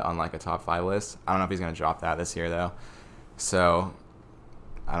 spot on like a top 5 list. I don't know if he's gonna drop that this year though, so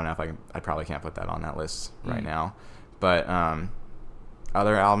I don't know if I probably can't put that on that list right now. But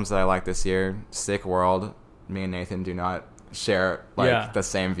other albums that I like this year, Sick World. Me and Nathan do not share like Yeah. the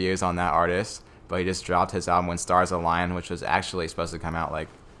same views on that artist, but he just dropped his album When Stars Align, which was actually supposed to come out like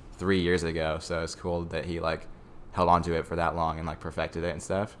 3 years ago. So it's cool that he like held on to it for that long and like perfected it and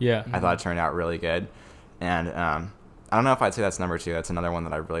stuff. Yeah. I thought it turned out really good. And I don't know if I'd say that's number 2. That's another one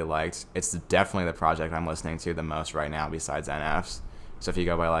that I really liked. It's definitely the project I'm listening to the most right now besides NF's. So if you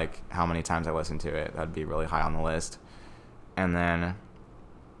go by like how many times I listen to it, that'd be really high on the list. And then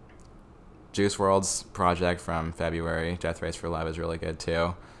Juice WRLD's project from February, Death Race for Love, is really good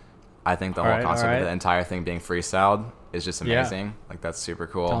too. I think the whole Alright, concept alright. of the entire thing being freestyled is just Yeah. amazing. Like that's super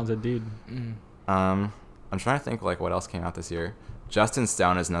cool. Talented dude. I'm trying to think like what else came out this year. Justin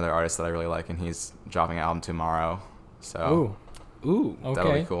Stone is another artist that I really like, and he's dropping an album tomorrow. So Ooh. ooh, that'll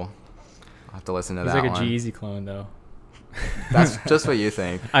Okay. be cool. I'll have to listen to He's that like a one. G-Eazy clone though. That's just what you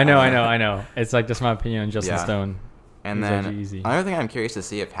think. I know. It's like just my opinion on Justin Yeah. Stone. And He's then like G-Eazy. another thing I'm curious to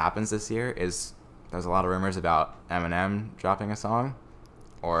see if happens this year is there's a lot of rumors about Eminem dropping a song,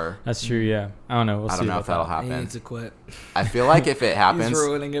 or That's true. Yeah. I don't know. We'll I see don't know about if that'll that. he happen. needs to quit. I feel like if it He's happens,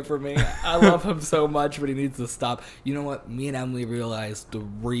 ruining it for me. I love him so much, but he needs to stop. You know what? Me and Emily realized the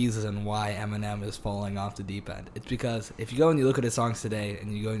reason why Eminem is falling off the deep end. It's because if you go and you look at his songs today,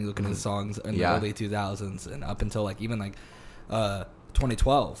 and you go and you look at his songs in Yeah. the early 2000s and up until like even like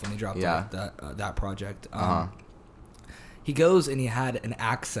 2012 when he dropped Yeah. that project, Uh-huh. he goes and he had an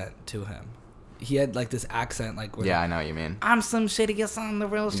accent to him. he had like this accent, like where, Yeah, I know what you mean. I'm some shadiest on the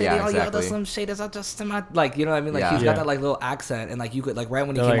real shady. Yeah, All you other exactly. some shaders are just like, you know what I mean? Like Yeah. he's got Yeah. that like little accent, and like you could like right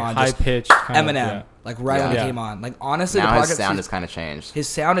when he They're came like on, high just pitched. Eminem, like right when he Yeah. came on. Like honestly, the Now his project sound has kind of changed. his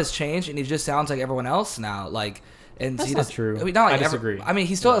sound has changed, and he just sounds like everyone else now. Like, and That's he not does, true. I mean, not like I disagree. I mean,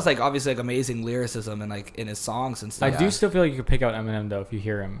 he still has like obviously like amazing lyricism and like in his songs and I stuff. do still feel like you could pick out Eminem though if you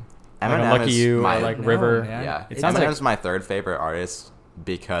hear him. Like Eminem Lucky is You my- or like No, River. man. Yeah, It sounds like Eminem's my third favorite artist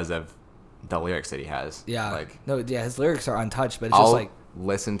because of the lyrics that he has. Yeah. like No, yeah, his lyrics are untouched, but it's I'll just like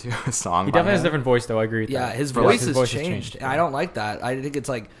listen to a song. he by definitely has a him. different voice though. I agree with yeah, that. his I feel like voice has changed, and I Yeah. don't like that. I think it's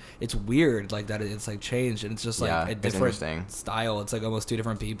like it's weird like that. It's like changed, and it's just like Yeah, a it's different interesting. style. It's like almost two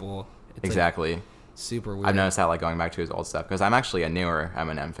different people. It's like, Exactly. super weird. I've noticed that like going back to his old stuff because I'm actually a newer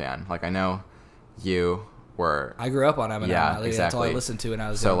Eminem fan. Like I know you were. I grew up on Eminem. Yeah, Like, That's all I exactly. listened to when I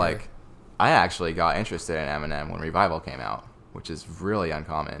was So younger. like, I actually got interested in Eminem when Revival came out, which is really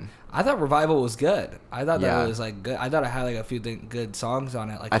uncommon. I thought Revival was good. I thought Yeah. that was like good. I thought it had like a few good songs on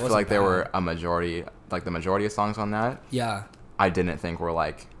it. Like I it feel wasn't like there bad. were a majority, like the majority of songs on that, Yeah, I didn't think were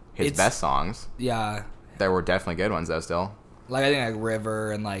like his It's- best songs. yeah. There were definitely good ones though. Still, Like I think like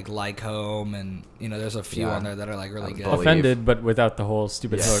River and like Home and there's a few Yeah. on there that are like really good. Believe. Offended, but without the whole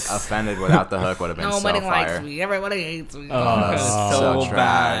stupid yes, hook. offended without the hook would have been so fire. me. Everybody hates me. Oh, It's so so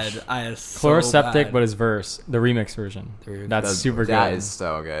trash. bad. I so Chloroseptic, bad. but his verse, the remix version. That's That- super good. That is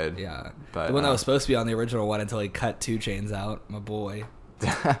so good. Yeah, But, the one that uh, was supposed to be on the original one until he cut 2 Chainz out, my boy.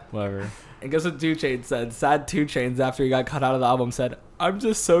 Whatever. And guess what 2 Chainz said? Sad 2 Chainz after he got cut out of the album said, "I'm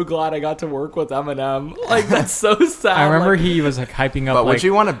just so glad I got to work with Eminem." Like that's so sad. I remember like, he was like hyping up. But like, would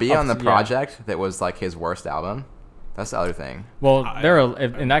you want to be up on the to- yeah. project that was like his worst album? That's the other thing. Well,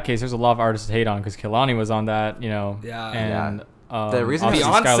 in that case, there's a lot of artists to hate on because Kehlani was on that, Yeah. and The reason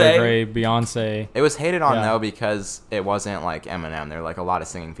obviously Beyonce- Skylar Grey, Beyonce. It was hated on Yeah. though because it wasn't like Eminem. There were like a lot of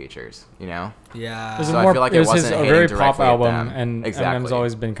singing features, you know. Yeah. This is So I more, feel like it it was his wasn't a hating very pop directly at album, them. and Exactly. Eminem's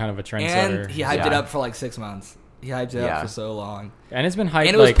always been kind of a trendsetter. And he hyped it Yeah. up for like 6 months. He hyped it Yeah. up for so long. And it's been hyped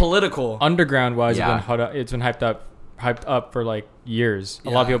And it was like political. underground wise. Yeah. It's been hyped up for like years. A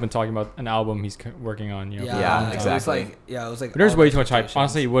lot of Yeah. people have been talking about an album he's working on. Yeah, Yeah, It was exactly. like, it was like But there's all way the too much hype. expectations.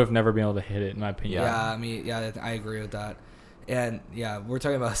 Honestly, you would have never been able to hit it, in my opinion. Yeah, I mean, yeah, I agree with that. And yeah, we're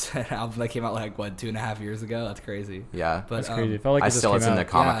talking about an album that came out like what 2.5 years ago. That's crazy. Yeah, But That's crazy. It felt like I it just still came listen to out.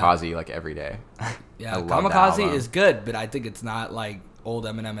 Kamikaze like every day. Yeah, I love that Kamikaze album. is good, but I think it's not like old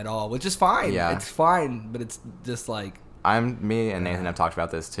Eminem at all, which is fine. Yeah. It's fine, but it's just like Me and Nathan have talked about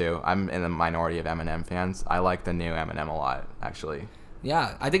this too. I'm in the minority of Eminem fans. I like the new Eminem a lot, actually.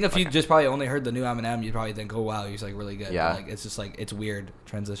 yeah. I think if you just probably only heard the new Eminem, you'd probably think, oh wow, he's like really good. Yeah. But, like it's just like it's weird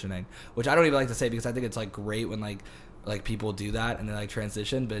transitioning, which I don't even like to say because I think it's like great when like people do that and they like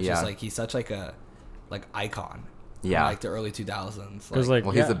transition, but it's just Yeah. like he's such like a icon. Yeah. From, like the early 2000s. Because like,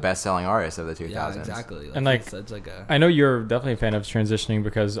 Well, yeah. he's the best-selling artist of the 2000s. yeah, exactly. And, like, he's such like a I know you're definitely a fan of transitioning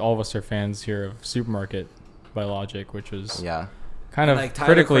because all of us are fans here of Supermarket by Logic, which was Yeah. kind of like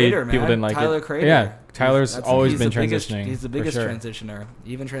Tyler critically Creator, man. people didn't like Tyler it. Creator. Yeah, Tyler's That's- always he's been the biggest- transitioning. He's the for biggest sure. transitioner.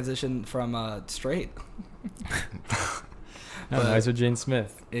 Even transitioned from straight. No, but- nice with Jane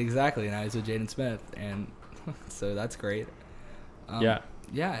Smith. Exactly. Now he's with Jaden Smith, and so that's great. Yeah.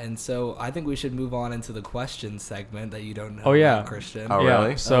 Yeah, and so I think we should move on into the question segment that you don't know Oh, yeah. about, Christian. Oh, Yeah,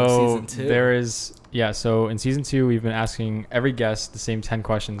 really? So Season 2. there is so in season 2 we've been asking every guest the same 10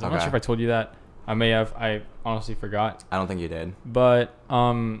 questions. I'm not Okay. sure if I told you that. I may have. I honestly forgot. I don't think you did. But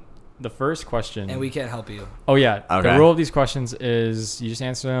the first question. And we can't help you. Oh yeah. Okay. The rule of these questions is you just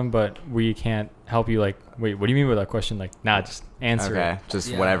answer them, but we can't help you. Like, wait, what do you mean by that question? Like, nah, just answer Okay. it. Just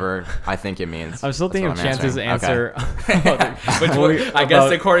Yeah. whatever I think it means. I'm still That's thinking what of I'm Chance's answering. answer. Which I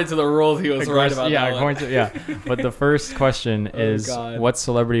guess according to the rules, he was right about yeah, that one. according to yeah. But the first question is, God. what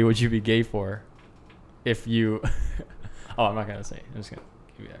celebrity would you be gay for? If you, oh, I'm not gonna say. I'm just gonna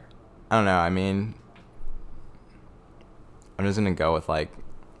give you there. I don't know. I mean, I'm just gonna go with like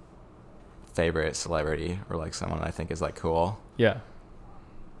favorite celebrity or like someone I think is like cool. Yeah.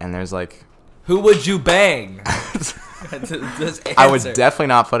 And there's like, Who would you bang? Just I would answer. definitely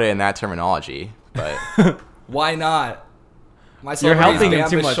not put it in that terminology, but Why not? My You're celebrity's helping him damn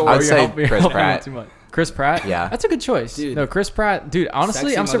too much. short. I'd You're say helping Chris him Pratt. too much. Chris Pratt? Yeah. That's a good choice. Dude. No, Chris Pratt. Dude,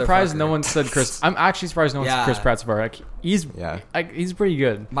 honestly, Sexy I'm surprised motherfucker. no one said Chris. I'm actually surprised no one said Yeah. Chris Pratt so far. Like, he's Yeah. he's pretty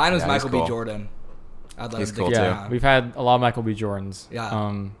good. Mine was Yeah, he's Michael B. cool. Jordan. I'd let He's him cool, dig it too. Yeah, down. we've had a lot of Michael B. Jordans.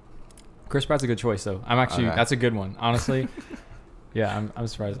 Yeah. Chris Pratt's a good choice though. I'm actually Okay. that's a good one. Honestly, yeah, I'm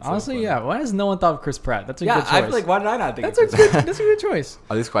surprised. That's so Honestly, funny. yeah. Why has no one thought of Chris Pratt? That's a Yeah, good choice. I feel like why did I not think that's of a Chris good. That's a good choice.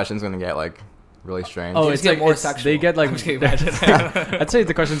 are these questions gonna get like really strange? Oh, Just it's get like more it's- sexual. They get like. I'm just kidding, imagine. I'd say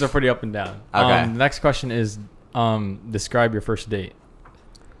the questions are pretty up and down. Okay. The next question is, describe your first date.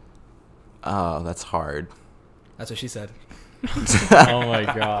 Oh, that's hard. That's what she said. Oh my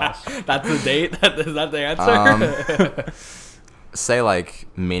gosh. That's the date? Is that the answer? Say like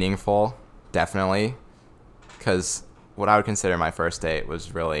meaningful, definitely, because what I would consider my first date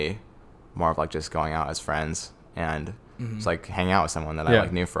was really more of like just going out as friends and just like hanging out with someone that I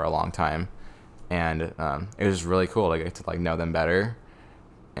like knew for a long time, and it was really cool to get to like know them better,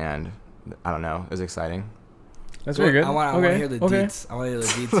 and I don't know, it was exciting. That's very good. I want to hear the deets. I want to hear the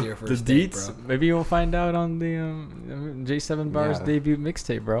deets of your The first date, deets. bro. Maybe you'll find out on the J7 Bars Yeah. debut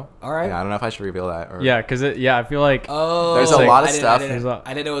mixtape, bro. All right. Yeah, I don't know if I should reveal that. Or, Yeah, because I feel like Oh, There's a lot of I didn't- stuff. I didn't, There's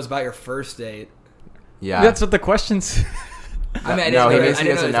I didn't know it was about your first date. yeah. that's what the questions. I mean, I didn't No, know he that- I basically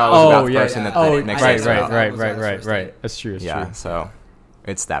didn't doesn't it know was it was Oh, about the yeah, person yeah. that Oh, the next right, date's right, about. right, was right, on his right, first right. date. That's true. That's Yeah, true. so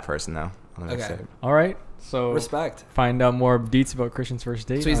it's that person though. On the Okay. mixtape. All right. So Respect. find out more deets about Christian's first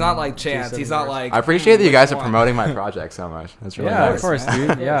date. So he's on not like Chance. J7 He's not Bars. like. I appreciate that you which guys are one? promoting my project so much. That's really Yeah, nice. of course,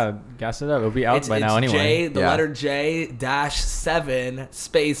 dude. Yeah, gas it up. It'll be out by now anyway. J, the Yeah. letter J dash 7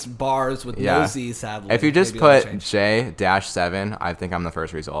 space bars with Yeah. no Z, sadly. If you just Maybe that'll put change. J-7, I think I'm the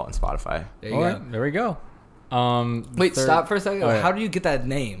first result on Spotify. There you All go. right, there we go. The Wait, third- stop for a second. Oh, yeah. How do you get that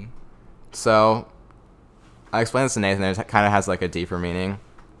name? So I explained this to Nathan. It kind of has like a deeper meaning.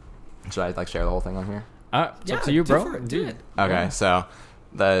 Should I like share the whole thing on here? It's up to you, bro. Do it. Okay, so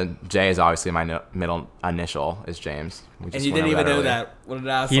the J is obviously my middle initial is James. We And just you went didn't over even know earlier. that. What an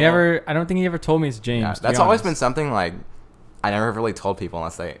asshole. He never. I don't think he ever told me it's James. Yeah, to be that's always been honest. something like I never really told people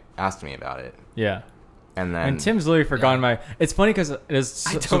unless they asked me about it. Yeah. And then And Tim's literally forgotten my. It's funny because it is.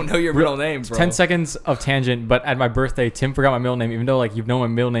 I don't know your middle name, bro. 10 seconds of tangent, but at my birthday, Tim forgot my middle name, even though like you've known my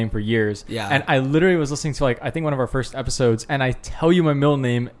middle name for years. Yeah. And I literally was listening to like I think one of our first episodes, and I tell you my middle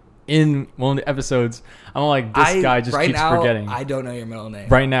name in one of the episodes. I'm like, this guy just right keeps now, forgetting. I don't know your middle name.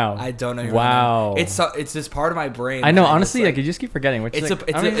 Right now. I don't know your Wow. middle name. It's just part of my brain. I know, that honestly, just, like you just keep forgetting. Which it's like,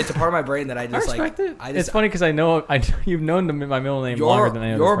 a I mean, it's a part of my brain that I I just respect like. it. I just, It's funny because I know you've known my middle name longer than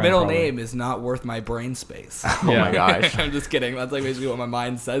any other your friend, middle probably. name is not worth my brain space. oh Yeah. my gosh. I'm just kidding. That's like basically what my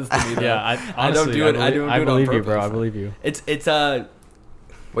mind says to me. Though. Yeah, I don't do it. I don't do it on believe you, bro. purpose. I believe you. It's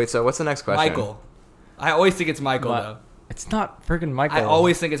Wait, so what's the next question? Michael. I always think it's Michael What? though. It's not freaking Michael. I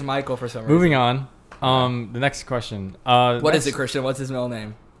always think it's Michael for some reason. Moving on. The next question. What is it, Christian? What's his middle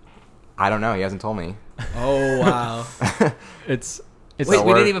name? I don't know. He hasn't told me. Oh wow. It's Wait, So we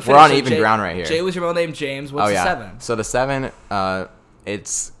we're- didn't even finish. we're on So even ground right here. Jay was your middle name, James. What's oh the yeah. 7? So the 7,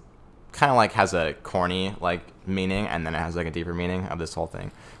 it's kind of like has a corny like meaning, and then it has like a deeper meaning of this whole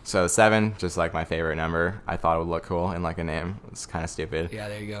thing. So 7, just like my favorite number. I thought it would look cool in like a name. It's kind of stupid. Yeah,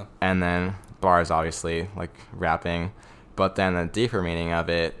 there you go. And then bars, obviously, like rapping. But then the deeper meaning of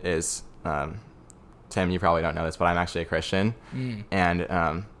it is, Tim, you probably don't know this, but I'm actually a Christian. And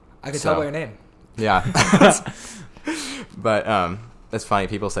I could So- tell by your name. yeah. But it's funny.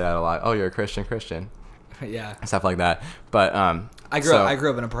 People say that a lot. Oh, you're a Christian. Yeah. Stuff like that. But I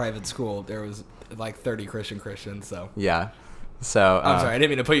grew up in a private school. There was like 30 Christians, so. yeah. So I'm sorry, I didn't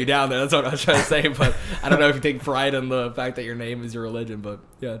mean to put you down there. That's what I was trying to say, but I don't know if you take pride in the fact that your name is your religion, but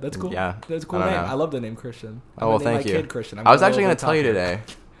yeah, that's cool. Yeah, That's a cool I don't name. know. I love the name Christian. I'm Oh well, gonna name thank my you. kid Christian. I was gonna actually go going over to tell you the top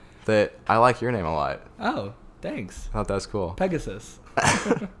today that I like your name a lot. here. Oh, thanks. I thought that was cool. Pegasus.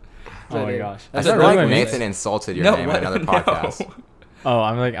 Oh my gosh. I Is feel that really like my name? Nathan insulted your No, name what? in another No. podcast. Oh,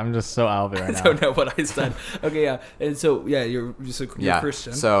 I'm just so out of it right I now. don't know what I said. Okay, yeah. And so, yeah, you're Yeah.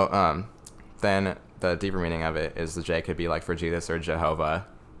 Christian. So then the deeper meaning of it is the J could be like for Jesus or Jehovah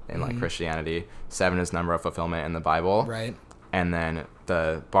in like Christianity. 7 is number of fulfillment in the Bible. Right. And then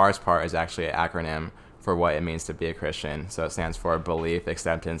the bars part is actually an acronym for what it means to be a Christian. So it stands for belief,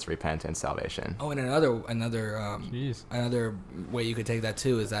 acceptance, repentance, salvation. Oh, and another Jeez. another way you could take that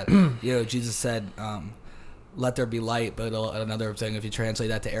too is that Jesus said, "Let there be light," but another thing, if you translate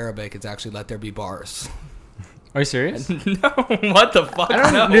that to Arabic, it's actually "Let there be bars." Are you serious? No, what the fuck? I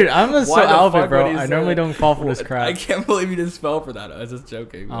don't know, No. dude. I'm just so Why the out of it, fuck bro. would he I say normally that? don't fall for this What? crap. I can't believe you just fell for that. I was just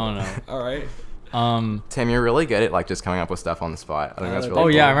joking. I don't know. All right. Tim, you're really good at like just coming up with stuff on the spot. I think that's really Oh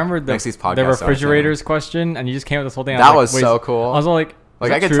cool. yeah, I remember Makes these the podcasts so refrigerators question, and you just came up with this whole thing. I That was was like, so wait, cool. I was like,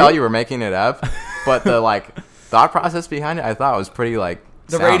 Like I could tell you were making it up, but the like thought process behind it, I thought was pretty like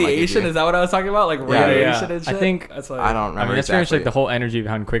The sound, like, if radiation, you- is that what I was talking about? Like Yeah, radiation yeah. and shit? I think- that's like, I don't I remember mean, that's pretty much exactly. like the whole energy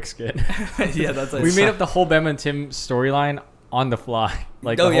behind Quick Skit. yeah, that's like We made up the whole Bam and Tim storyline on the fly,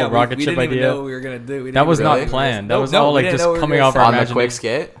 like oh the yeah, whole rocket we ship didn't even idea. know what we were gonna do. We That didn't was even Really? not know- planned. That No, was no, all we like didn't just know we were coming gonna off say our on the imagination. quick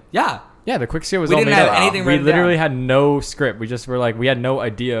skit. Yeah, Yeah, the Quick Skit was We all didn't made have up. anything We written literally down. had no script. We just were like, we had no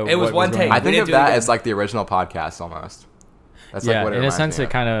idea. It was what one going take. on. I think didn't of do it that again. as like the original podcast almost. That's Yeah, like what it in a reminds sense, me it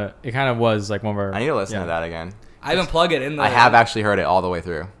kind of was like one of our. I need to listen yeah. to that again. I even plug it in. I have actually heard it all the way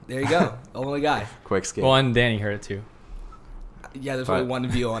through. There you go. Only guy. Quick skit. Well, and Danny heard it too. Yeah, there's But- only one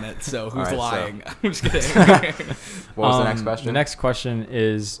view on it, so who's Alright, so- lying? I'm just kidding. What was the next question? The next question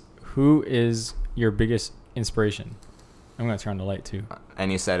is, who is your biggest inspiration? I'm gonna turn on the light too.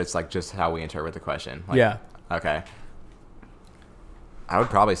 And you said it's like just how we interpret the question. Like, Yeah. Okay. I would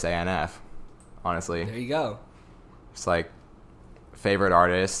probably say NF, honestly. There you go. It's like favorite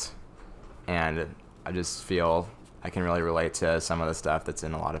artist, and I just feel I can really relate to some of the stuff that's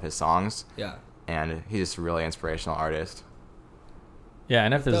in a lot of his songs, Yeah. and he's just a really inspirational artist. Yeah,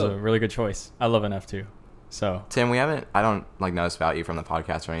 NF is a dope. really good choice. I love NF too. So Tim, I don't like know this about you from the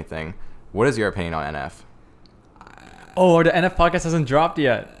podcast or anything. What is your opinion on NF? the NF podcast hasn't dropped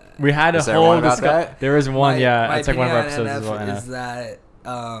yet. We had a Is there whole one about discussion. that? There is one, yeah. My It's like one of our opinion episodes on is about is NF.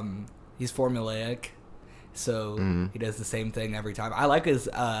 that he's formulaic, so Mhm. he does the same thing every time. I like his.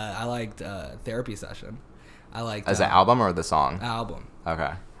 I liked Therapy Session. I liked As the album or the song? album.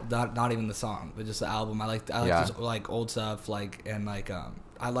 Okay. Not even the song, but just the album. I like Yeah. his like old stuff,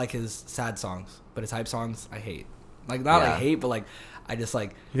 I like his sad songs, but his hype songs I hate. Like not Yeah. like hate, but like I just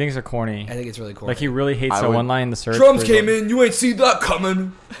like He thinks they're corny. I think it's really cool. Like he really hates I the would- one line in the search. Drums where came he's like- in, you ain't see that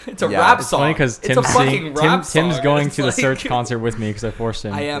coming. It's a Yeah. rap It's song. funny because it's a fucking rap song. Tim's going It's to the like- Search concert with me because I forced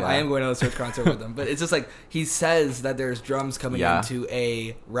him. I am Yeah. going to the Search concert with him, but it's just like he says that there's drums coming Yeah. into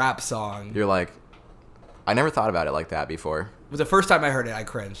a rap song. You're like, I never thought about it like that before. It was the first time I heard it, I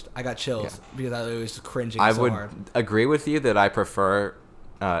cringed. I got chills because I was just cringing I so would hard. agree with you that I prefer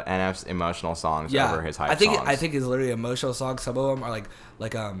NF's emotional songs Yeah, over his hype I think songs. I think his literally emotional songs. Some of them are like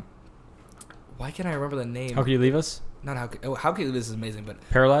why can't I remember the name? How can you leave us? Not how can you this is amazing, but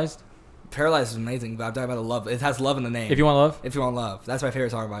Paralyzed? Paralyzed is amazing. But I'm talking about the love. It has love in the name. If you want love? If you want love, that's my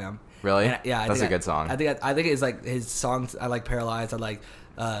favorite song by him. Really? And yeah, That's a good song. I think it's like his songs. I like Paralyzed. I like.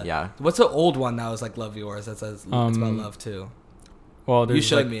 Yeah. What's the old one that was like Love Yours? That says it's about love too. Well, there's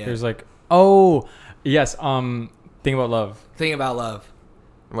showed like, me it. There's like, oh, yes. Think about love. Thinking about love.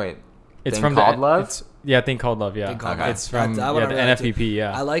 Wait. It's Thing from Called the, Love? It's, yeah, Thing Called Love. Yeah, Thing Called Love. it's from That's- I wanna the remember that NFVP.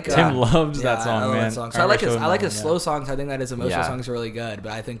 Yeah, I like Tim that. loves Yeah, that I song, love man. that song. So I like his showed him slow that, songs. I think that his emotional Yeah. songs are really good,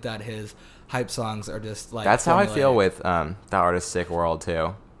 but I think that his hype songs are just like. That's how I feel formulaic. with the artist Sick World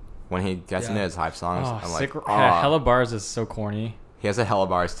too. When he gets Yeah. into his hype songs, Oh, I'm like, sick, oh. Hella Bars is so corny. He has a hella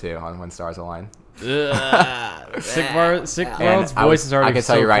bars too on When Stars Align. Sick World's And voice is already. I can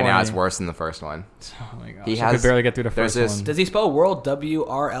tell so you right now, corny. it's worse than the first one. Oh my gosh, He I could has- barely get through the there's first this- one. Does he spell world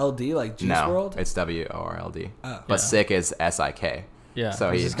WRLD like Juice No, World? it's WORLD. Oh. But Yeah. Sick is SIK. Yeah, So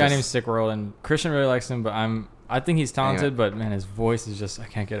there's he's this guy just- named Sick World, and Christian really likes him, but I think he's talented, Anyway. but man, his voice is just I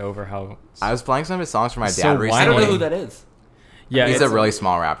can't get over how. I was playing some of his songs for my It's dad so recently. I don't know whiny. who that is. Yeah, He's it's- a really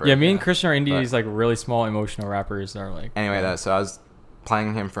small rapper. Yeah, me and Yeah. Christian are indie. But- He's like really small emotional rappers that are like. Anyway, so I was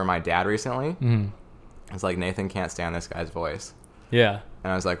playing him for my dad recently. Mhm. It's like, Nathan can't stand this guy's voice. Yeah.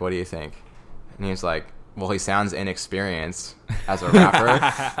 And I was like, what do you think? And he was like, well, he sounds inexperienced as a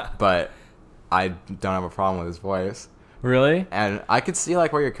rapper, but I don't have a problem with his voice. Really? And I could see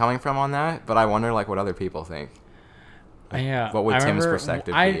like where you're coming from on that, but I wonder like what other people think. Yeah. What would I Tim's remember-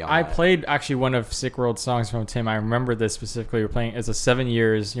 perspective I, be on I that? played actually one of Sick World's songs from Tim. I remember this specifically. We were playing. It's a 7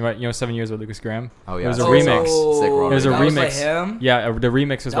 Years. You know 7 Years with Lucas Graham. Oh yeah, It was a Sick remix. Sick World. It was a That was by remix. him? Yeah, the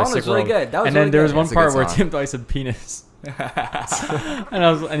remix was That by one Sick was really World. good. That was and then really there was good. one That's a good part where song. Tim thought I said penis.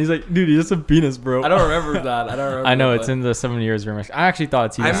 and he's like, dude, you just said penis, bro. I don't remember that. I don't remember. I know that, it's in the 7 Years remix. I actually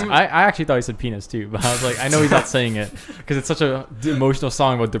thought I penis. remember- I actually thought he said penis too, but I was like, I know he's not saying it because it's such a emotional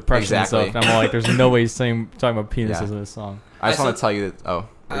song about depression Exactly. and stuff. And I'm like, there's no way he's talking about penises Yeah. in this song. I just I want to still- tell you that. Oh, were you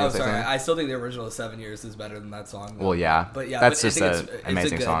Oh, gonna say sorry. something? I still think the original 7 Years is better than that song. though. Well, yeah, But yeah, that's but I just think an it's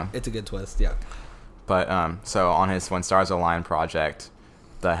amazing a good, song. It's a good twist. Yeah. But so on his When Stars Align project,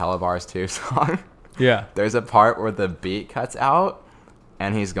 the Hella Bars 2 song, Yeah. there's a part where the beat cuts out,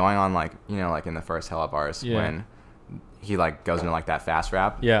 and he's going on like like in the first Hella Bars Yeah. when he like goes into like that fast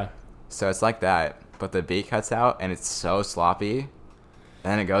rap. Yeah. So it's like that, but the beat cuts out and it's so sloppy, and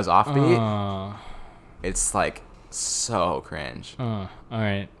then it goes off beat. It's like so cringe. All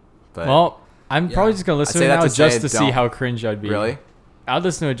right. But Well, I'm Yeah. probably just gonna listen say to it that now to say just to see don't- how cringe I'd be. really, I'll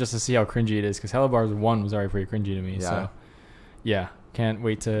listen to it just to see how cringy it is because Hella Bars 1 was already pretty cringy to me. Yeah. So, yeah, can't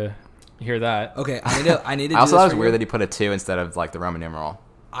wait to hear that. Okay. I need to. I need to. I also do thought it this was for weird you. that he put a 2 instead of like the Roman numeral.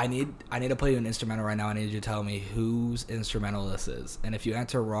 I need to play you an instrumental right now. I need you to tell me whose instrumental this is, and if you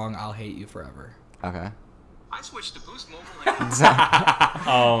answer wrong, I'll hate you forever. Okay. I switched to Boost Mobile.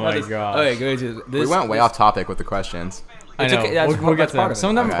 Oh my god. Okay, go to this. We went way off topic with the questions. I It's know. okay, yeah, we'll, it's we'll get that's to part them. of it. Some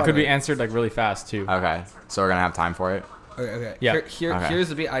of them Okay. could be answered like really fast too. Okay, so we're gonna have time for it. Okay. Yeah. Here, Okay. Here's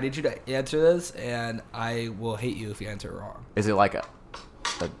the beat. I need you to answer this, and I will hate you if you answer it wrong. Is it like a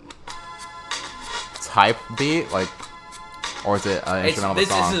type beat? Like or is it an instrumental this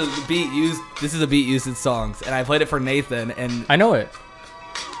song? is a beat used. This is a beat used in songs, and I played it for Nathan. And I know it.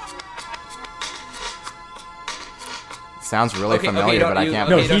 Sounds really Okay, familiar, don't but I you- can't.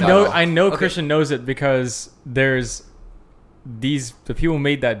 No, okay, put he the don't- know. title. I know Okay. Christian knows it because there's the people who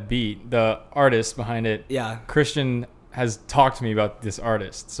made that beat, the artist behind it. yeah, Christian has talked to me about this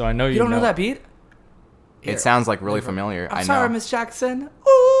artist, so I know you don't know that beat? It sounds like really familiar. I'm I sorry, know. Miss Jackson.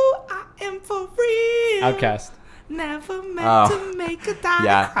 Ooh, I am for real. Outcast. Never meant Oh. to make a die.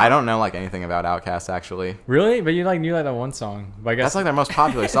 Yeah, I don't know like anything about Outkast actually. Really? But you like knew like that one song. But I guess That's like their most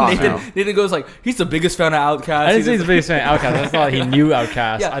popular song. now. Nathan goes like, he's the biggest fan of Outkast. I didn't say he's the biggest fan of Outcast. I thought he knew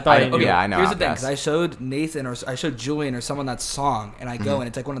Outcast. Yeah, I thought he I- knew. okay. I know Here's the thing, Outkast. because I showed Nathan or I showed Julian or someone that song, and I go and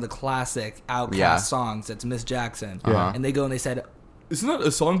it's like one of the classic Outkast Yeah. songs. It's Miss Jackson, Uh-huh. and they go and they said, "Isn't that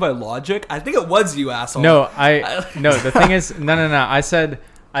a song by Logic?" I think it was, you asshole. No, no. The thing is, no.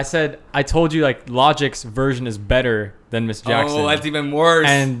 I told you like Logic's version is better than Miss Jackson. Oh, that's even worse.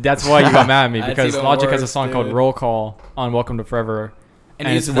 and that's why you got mad at me That's because even Logic has a worse, song called dude. Roll Call on Welcome to Forever. And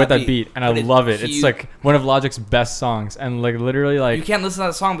And it it's uses with that that beat, beat, and I but love it. he- It's like one of Logic's best songs, and like literally you like can't listen to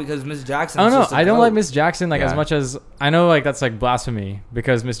that song because Miss Jackson. I don't know. I don't like Miss Jackson like as Yeah. much as I know like that's like blasphemy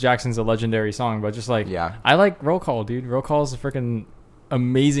because Miss Jackson's a legendary song, but just like Yeah. I like Roll Call, dude. Roll Call is a freaking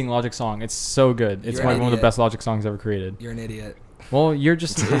amazing Logic song. It's so good. It's You're like an one of the idiot. best Logic songs ever created. You're an idiot. Well, you're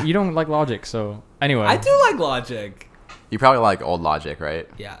just you don't like Logic, so anyway. I do like Logic. You probably like old Logic, right?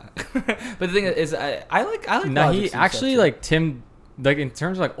 Yeah, but the thing is, I like No, Logic he some actually stuff, too. like Tim. Like in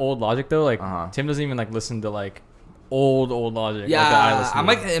terms of like old Logic though, like Uh-huh. Tim doesn't even like listen to like old Logic. Yeah, like, that I listen I'm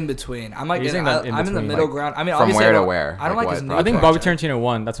to. like in between. I'm like You're saying in, that in I'm in the between, middle like, ground. I mean, from obviously, where I to don't- where? I don't Like like his what new I think project. Bobby Tarantino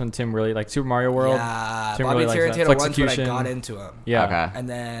won. That's when Tim really like Super Mario World. Yeah, Tim Bobby really likes that. Tarantino one's when I Flexecution. got into him. Yeah, Okay.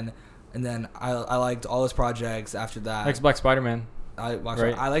 And then I liked all his projects after that. next Black Spider Man. I watched.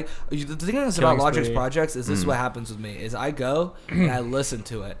 Right. I like the thing is Killing about Logic's Spree. projects is this is what happens with me is I go and I listen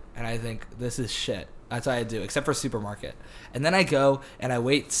to it and I think this is shit. That's what I do, except for Supermarket. And then I go and I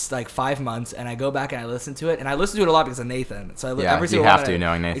wait like 5 months and I go back and I listen to it and I listen to it a lot because of Nathan. So Yeah, every you single have one to, I-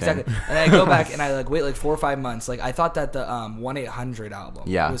 knowing Nathan. Exactly. And I go back and I like wait like 4 or 5 months. Like I thought that the 1-800 album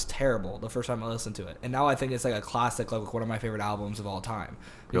Yeah. was terrible the first time I listened to it, and now I think it's like a classic, like one of my favorite albums of all time.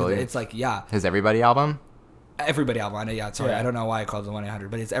 Because Really? It's like His Everybody album? Everybody album. I know. Yeah, sorry. Yeah. I don't know why I called it the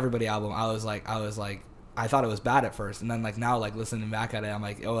 1-800, but it's Everybody album. I was like, I thought it was bad at first, and then like now, like listening back at it, I'm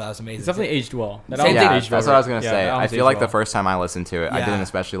like, oh, that was amazing. It's definitely aged well. That Same album thing. Yeah, aged that's well. what I was gonna Yeah, say. that I album's feel aged like the well. first time I listened to it, I Yeah. didn't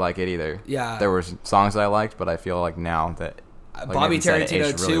especially like it either. Yeah. There were songs I liked, but I feel like now that like Bobby Nathan said, it Tarantino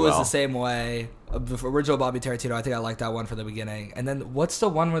aged too really was well. the same way. The original Bobby Tarantino, I think I liked that one from the beginning. And then what's the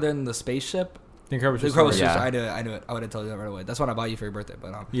one where they're in the spaceship? The Incredible The True Incredible Story. True Yeah. Story. I knew it. I would have told you that right away. That's what I bought you for your birthday,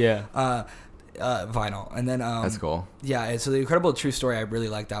 but Yeah. vinyl. And then That's cool. Yeah, and so the Incredible True Story, I really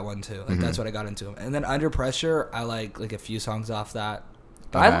like that one too. Like Mm-hmm. that's what I got into. And then Under Pressure, I like a few songs off that.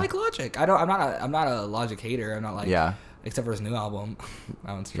 But Okay. I like Logic. I'm not a Logic hater. I'm not like Yeah. except for his new album.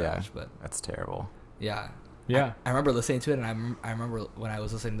 That one's Yeah. trash, but That's terrible. yeah. Yeah. I remember listening to it, and I remember when I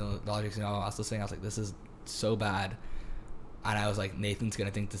was listening to the Logic's new album, I was listening. I was like, "This is so bad," and I was like, "Nathan's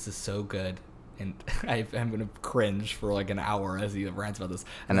gonna think this is so good," and I'm gonna cringe for like an hour as he rants about this.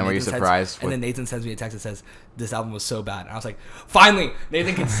 And then were you Nathan surprised and with- then Nathan sends me a text that says, "This album was so bad," and I was like, "Finally,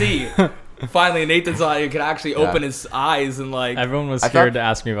 Nathan can see." Finally, Nathan's like can actually Yeah. open his eyes and like, Everyone was I scared thought- to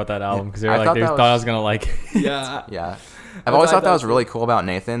ask me about that album because they I were like thought they that thought was- I was gonna like. it. yeah, Yeah. I've always what I thought that was thought, really cool about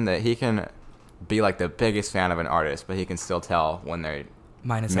Nathan, that he can be like the biggest fan of an artist, but he can still tell when they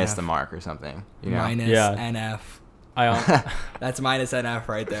minus miss NF. the mark or something. You know? Minus Yeah. NF. I That's minus NF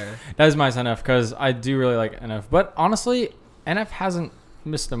right there. that is my NF because I do really like NF, but honestly, NF hasn't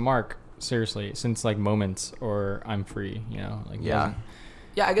missed the mark seriously since like Moments or I'm Free. You know, like he Yeah. hasn't-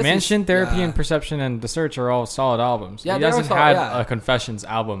 Yeah, I guess Mansion, he's- Therapy, yeah. and Perception and The Search are all solid albums. Yeah, he they are hasn't solid, had yeah. a Confessions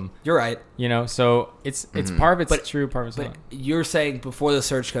album, You're right. you know. So it's part of it's But- true, part of it's But not. you're saying before The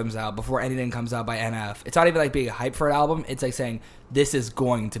Search comes out, before anything comes out by NF, it's not even like being hyped for an album. It's like saying this is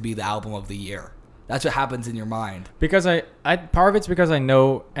going to be the album of the year. That's what happens in your mind. Because I part of it's because I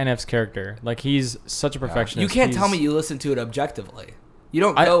know NF's character. Like he's such a perfectionist. You can't He's- tell me you listen to it objectively. You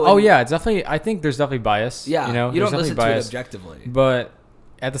don't I, go. oh and- yeah, it's definitely. I think there's definitely bias. yeah. you know, you there's don't listen definitely to it bias. objectively. But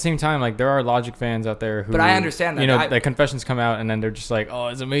at the same time, like there are Logic fans out there who. But I understand that. You know, I- the Confessions come out and then they're just like, "Oh,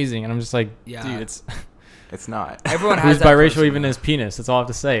 it's amazing," and I'm just like, Yeah. "Dude, it's." It's not. Everyone has Who's that biracial person. even his penis? That's all I have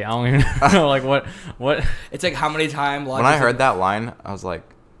to say. I don't even know like what. It's like how many times. When I heard that line, I was like,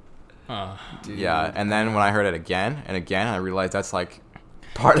 Uh, yeah. And then when I heard it again and again, I realized that's like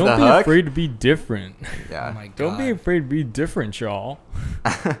part don't of be the hook. afraid to be different. Yeah. Oh my god. Don't be afraid to be different, y'all.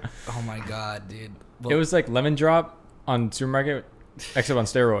 Oh my god, dude. It was like Lemon Drop on Supermarket, except on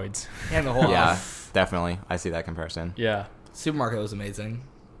steroids. and the whole Yeah, definitely. I see that comparison. Yeah. Supermarket was amazing.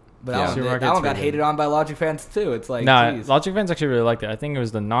 But Yeah. that one, Supermarket's that one got pretty hated on by Logic fans too. It's like, Nah, geez. Logic fans actually really liked it. I think it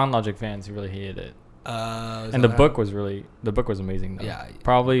was the non-Logic fans who really hated it. Is And that the book was amazing though. Yeah.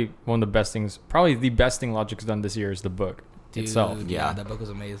 Probably one of the best things, probably the best thing Logic's done this year is the book Dude, itself. Yeah, that book was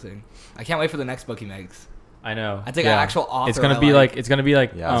amazing. I can't wait for the next book he makes. I know. I think an actual author. It's gonna I be like. like it's gonna be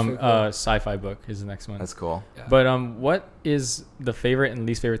like Yeah. That's pretty cool. sci-fi book is the next one. That's cool. Yeah. But what is the favorite and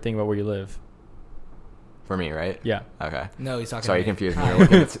least favorite thing about where you live? For me, right? Yeah. Okay. No, he's talking. Sorry, to you me.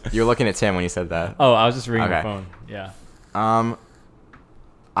 confused me. You're looking at Tim when you said that. Oh, I was just reading the Okay. phone. Yeah.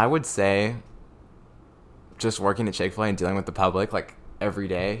 I would say just working at Chick-fil-A and dealing with the public like every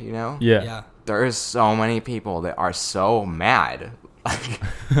day, you know? Yeah. Yeah. There's so many people that are so mad like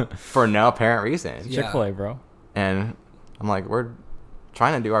for no apparent reason. Yeah. Chick-fil-A, bro. And I'm like, we're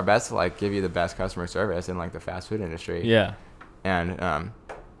trying to do our best to like give you the best customer service in like the fast food industry. Yeah. And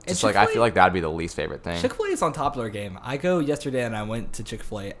just And like I Chick-fil-A feel like that'd be the least favorite thing. Chick-fil-A is on top of their game. I go yesterday and I went to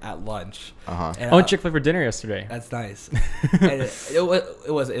Chick-fil-A at lunch. Uh-huh. And, I went Chick-fil-A for dinner yesterday. That's nice. And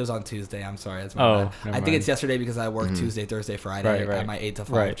it was on Tuesday. I'm sorry. That's my Oh, bad. never I think mind. it's yesterday because I worked Tuesday, Thursday, Friday Right. at my 8 to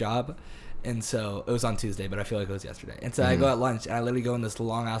 5 Right. job. And so it was on Tuesday, but I feel like it was yesterday. And so I go at lunch and I literally go in this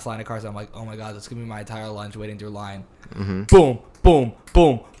long ass line of cars. And I'm like, oh my God, this is going to be my entire lunch waiting through line. Mm-hmm. Boom, boom,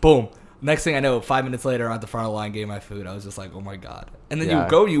 boom, boom. Next thing I know, 5 minutes later, I'm at the front of the line getting my food. I was just like, oh my God. And then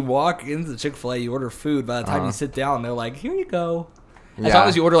Yeah. you walk into Chick-fil-A, you order food. By the time you sit down, they're like, here you go. As Yeah. long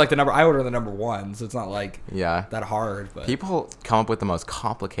as you order like the number, I order the number one, so it's not like Yeah. that hard. But People come up with the most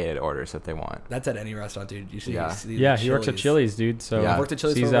complicated orders that they want. that's at any restaurant, dude. You should Yeah. see Yeah, the he works at Chili's, dude. So Yeah. I worked at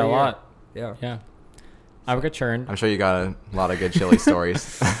Chili's sees for that over a a year. lot. Yeah. Yeah. I work at Churn. I'm sure you got a lot of good chili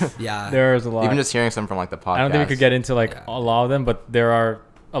stories. Yeah. There's a lot. Even just hearing some from like the podcast. I don't think we could get into like Yeah. a lot of them, but there are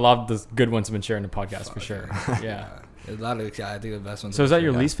a lot of the good ones have been shared in the podcast for sure. Yeah. A lot of I think the best ones. So is that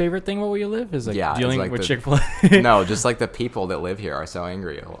your Yeah. least favorite thing about where you live? Is like Yeah, it's dealing like with the- Chick-fil-A? No, just like the people that live here are so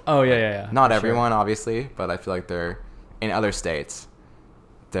angry. Oh yeah. Not For everyone, obviously, but I feel like they're in other states.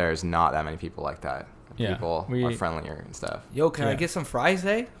 There's not that many people like that. Yeah, People we- are friendlier and stuff. Yo, can I Yeah. get some fries,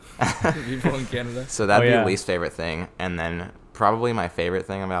 eh? People in Canada. So that'd Oh, be yeah. the least favorite thing, and then probably my favorite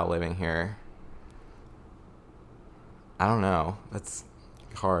thing about living here. I don't know. That's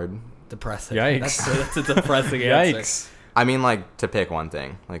hard. Depressing. Yikes. That's a depressing Sure. answer. Yikes. I mean, like to pick one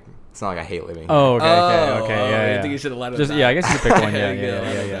thing. Like it's not like I hate living here. Oh okay. Oh, Yeah. I think you should have let it. Just that. yeah. I guess you could pick one. Yeah. Yeah, Yeah. I Yeah.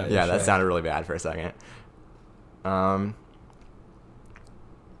 like Yeah. that. yeah, that sure. sounded really bad for a second.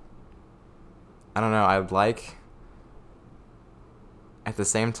 I don't know. I would like at the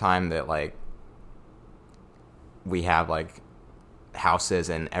same time that like we have like houses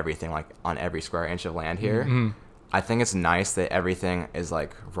and everything like on every square inch of land here. Mhm. I think it's nice that everything is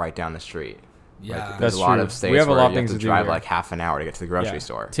like right down the street. Yeah. Like, there's That's a lot true. of states We have a where lot of you have things to to do drive here. like half an hour to get to the grocery Yeah.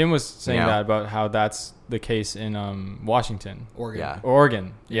 store. Tim was saying You know? that about how that's the case in Washington, Oregon. Yeah.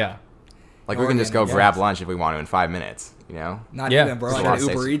 Oregon. Yeah. Like we can just go Oregon, grab yes. lunch if we want to in 5 minutes, you know? Not Yeah. even, bro. There's I a lot got of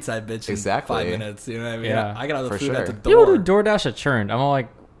Uber states- Eats that bitch Exactly. in 5 minutes. You know what I mean? Yeah. I got all the For food at sure. the People door. do DoorDash at Churn. I'm all like,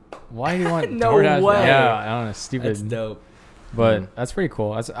 why do you want No DoorDash? way. Yeah, I don't know, stupid. That's dope. But Mhm. that's pretty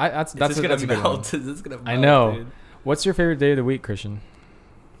cool. That's It's that's just a, gonna that's a good one. melt. It's just gonna melt, I know. dude. What's your favorite day of the week, Christian?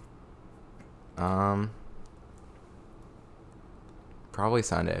 Probably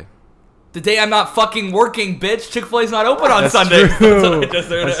Sunday. The day I'm not fucking working, bitch. Chick-fil-A's not open on That's Sunday. true. That's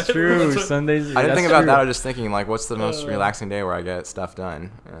That's true. That's what- Sundays. I didn't think about true. that. I was just thinking, like, what's the most relaxing day where I get stuff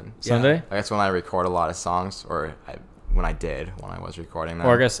done? And Sunday. I guess when I record a lot of songs, or when I was recording them.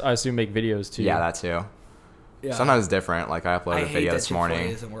 Or I guess I assume make videos too. Yeah, that too. Yeah. Sometimes it's different. Like I uploaded I a hate video that this Chick-fil-A morning.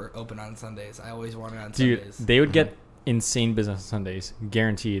 isn't open on Sundays. I always want it on Dude, Sundays. they would get insane business on Sundays,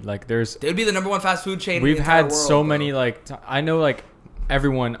 guaranteed. Like there's, They would be the number one fast food chain. in we've the entire had world, so bro. many like I know like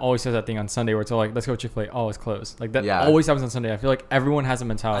everyone always says that thing on Sunday where it's all like, let's go Chick-fil-A. Oh, it's closed. Like that Yeah. always happens on Sunday. I feel like everyone has a I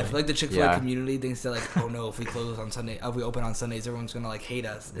mentality. feel like the Chick-fil-A Yeah. community thinks that like, oh no, if we close on Sunday, if we open on Sundays, everyone's gonna like hate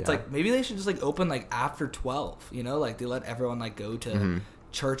us. It's Yeah. like maybe they should just like open like after 12. You know, like they let everyone like go to Mm-hmm.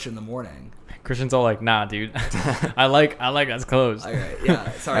 church in the morning. Christian's all like, nah, dude. I like that's closed. All right, yeah.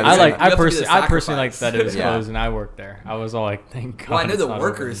 Sorry, I like- you have to be the I personally like sacrifice. that it was Yeah. closed and I worked there. I was all like, thank God. Well, I know it's the not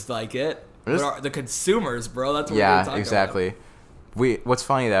workers like it, but Just- the consumers, bro. That's what we're Yeah, talking exactly. What's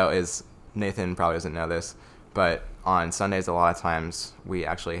funny though is Nathan probably doesn't know this, but on Sundays a lot of times we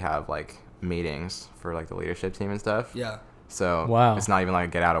actually have like meetings for like the leadership team and stuff. About. Yeah. So Wow. it's not even like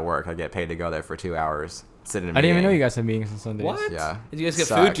get out of work. I get paid to go there for 2 hours, sit in a meeting. I didn't even know you guys had meetings on Sundays. What? Yeah. Did you guys get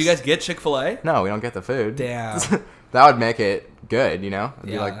Sucks. food? Do you guys get Chick-fil-A? No, we don't get the food. Damn. That would make it good, you know? It'd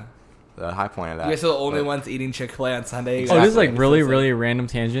be Yeah. like the high point of that. You guys are the only But- ones eating Chick-fil-A on Sunday. Oh, this is like Exactly. really, It's like- really random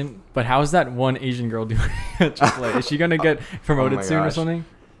tangent. But how's that one Asian girl doing at Chick-fil-A? Is she gonna get promoted my soon or gosh. something?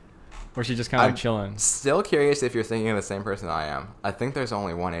 Or is she just kind of I'm like chilling? Still curious if you're thinking of the same person I am. I think there's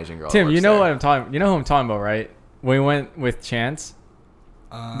only one Asian girl. that Tim, works you know there. what I'm talking. You know who I'm talking about, right? When we went with Chance,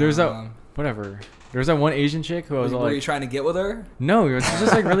 there's a whatever. There's that one Asian chick who I was Were like, you trying to get with her? no, it was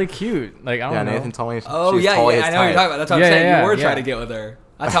just like really cute. Like I don't Yeah, know. Nathan told me. Oh she's yeah, totally yeah. his I know what you're type. talking about. That's what Yeah, I'm saying. yeah, You were yeah. trying to get with her.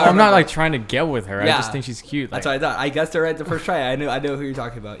 That's how I I'm not remember. like trying to get with her. I Yeah. just think she's cute. That's Like, what I thought. I guessed her right the first try. I know who you're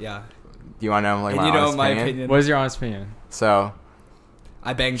talking about. Yeah. Do you want to know like And my you know honest my opinion? opinion. what is your honest opinion? So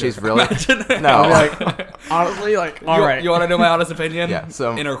I banged she's her. really Imagine. no. I'll be like, honestly, like, all right. You want to know my honest opinion? Yeah,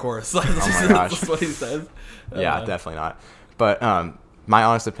 so- intercourse. my gosh. That's what he says. Yeah, definitely not. But my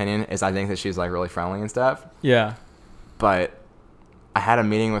honest opinion is I think that she's like really friendly and stuff. Yeah. But I had a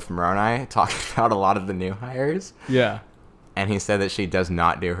meeting with Moroni talking about a lot of the new hires, Yeah. and he said that she does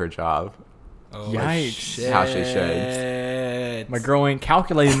not do her job. Oh, Yikes. shit. How she should. My girl ain't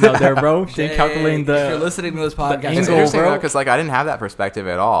calculating out there, bro. She ain't Dang. calculating If you're the. listening to this podcast, It's angle, interesting bro. though, because like I didn't have that perspective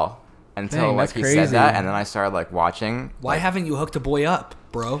at all until Dang, like that's he crazy. said that, and then I started like watching. why haven't you hooked a boy up,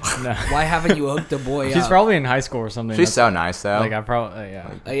 bro? No. Why haven't you hooked a boy up? She's probably in high school or something. She's That's- so nice though. Like I probably yeah.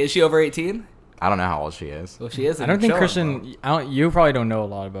 Like, is she over 18? I don't know how old she is. Well, she is. I don't think chilling, Christian. bro. I don't. You probably don't know a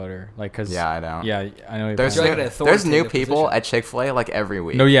lot about her, like, cause Yeah, I don't. Yeah, I know. There's You're probably- like new, an there's new authoritative people position. at Chick-fil-A like every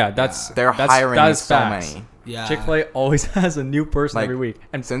week. no, yeah, that's They're that's, hiring that's so facts. many. Yeah. Chick-fil-A always has a new person Like, every week,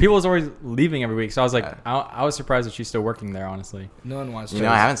 and since- people's always leaving every week. So I was like, Yeah. I was surprised that she's still working there, honestly. No one wants. You know,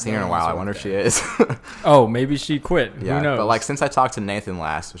 I haven't seen her in a while. I wonder if she is. Oh, maybe she quit. Yeah, Who knows? but like since I talked to Nathan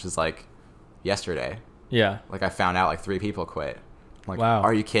last, which is like yesterday, yeah, like I found out like 3 people quit. I'm like, Wow.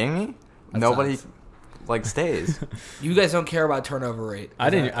 are you kidding me? That Nobody sucks. like stays. You guys don't care about turnover rate. I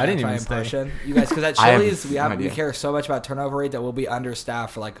didn't That's even my stay. impression. You guys, because at I have Chili's we no we idea. care so much about turnover rate that we'll be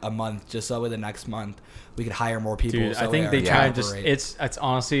understaffed for like a month, just so in the next month we could hire more people. dude, so I think our they try and turnover just. rate- It's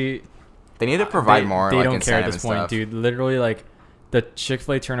honestly. They need to provide they, more. They like, don't care at incentive this and point, stuff. dude. Literally, like the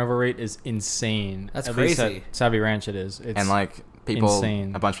Chick-fil-A turnover rate is insane. That's At least crazy. at Savvy Ranch, it is. It's And like people,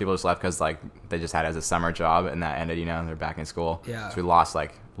 insane. a bunch of people just left because like they just had it as a summer job, and that ended. You know, and they're back in school. Yeah. So we lost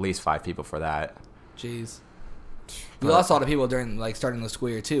like at least 5 people for that. Jeez. We But- lost a lot of people during like starting the school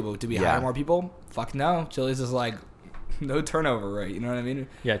year too, but did we Yeah. hire more people? Fuck no. Chili's is like no turnover rate. You know what I mean?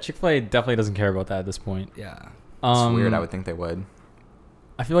 Yeah, Chick-fil-A definitely doesn't care about that at this point. Yeah. It's weird. I would think they would.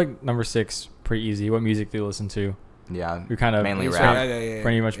 I feel like number 6 pretty easy. What music do you listen to? Yeah. We kind of Mainly It's rap. right, yeah,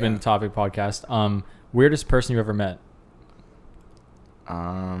 pretty much been the topic podcast. Weirdest person you've ever met?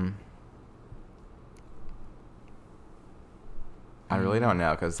 I really don't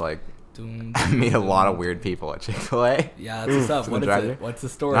know because like Doom, I meet a lot of weird people at Chick-fil-A. Yeah, that's what's up. to What the is drive-thru. it? What's the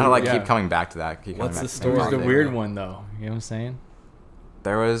story? Not to like Yeah. keep coming back to that. Keep What's coming the back to story? Who's the Story. weird one though? You know what I'm saying?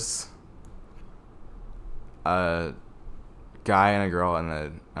 There was a guy and a girl in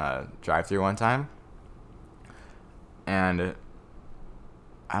the drive-thru one time, and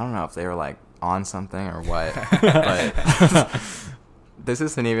I don't know if they were like on something or what, but this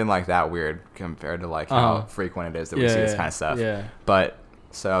isn't even like that weird compared to like how Uh-huh. frequent it is that we see this kind of stuff. Yeah. But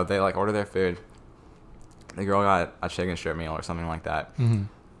so they like order their food. The girl got a chicken strip meal or something like that. Mm-hmm.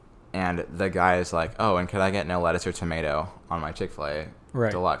 And the guy is like, "Oh, and could I get no lettuce or tomato on my Chick-fil-A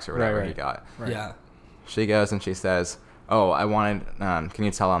Right. deluxe or whatever Right, he right. got?" Right. Yeah. She goes and she says, "Oh, I wanted. Can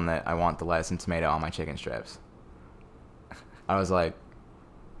you tell him that I want the lettuce and tomato on my chicken strips?" I was like,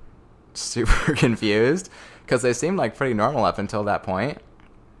 super confused because they seemed like pretty normal up until that point,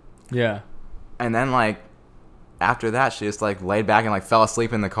 Yeah. and then like after that, she just like laid back and like fell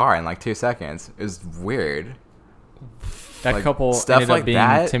asleep in the car in like 2 seconds. It was weird. That Like, couple stuff ended like up being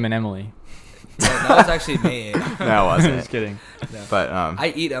that? Tim and Emily. Yeah, that was actually me. No, it Just wasn't. kidding. No. But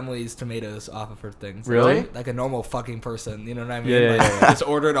I eat Emily's tomatoes off of her things. Really? Like a normal fucking person. You know what I mean? Yeah, yeah, Like, yeah, yeah. just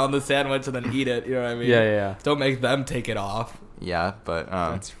order it on the sandwich and then eat it. You know what I mean? Yeah, yeah, yeah. Don't make them take it off. yeah, but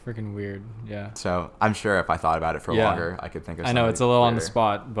That's freaking weird. Yeah. so I'm sure if I thought about it for Yeah. longer, I could think of. I know something it's a little on the weirder.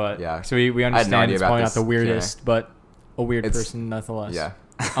 spot, but Yeah. So we I had no understand idea it's about probably not this the weirdest, but a weird It's- person nonetheless.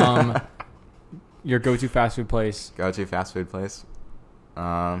 Yeah. Your go-to fast food place? Go to fast food place.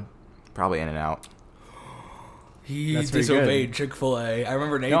 Probably In-N-Out. He That's pretty disobeyed Chick-fil-A. I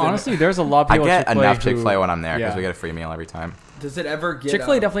remember Nathan. No, honestly, there's a lot of I people. get at enough Chick-fil-A Chick-fil-A who- when I'm there because yeah. we get a free meal every time. does it ever get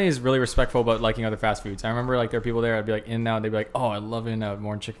Chick-fil-A definitely is really respectful about liking other fast foods. I remember like there are people there. I'd be like In-N-Out. They'd be like, "Oh, I love In-N-Out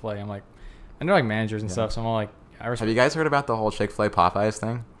more than Chick-fil-A." I'm like, and they're like managers and Yeah. stuff. So I'm all like, I respect. Have you guys heard about the whole Chick-fil-A Popeyes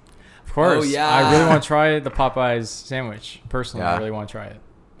thing? Of course. Oh, yeah. I really want to try the Popeyes sandwich. Personally, I Yeah. really want to try it.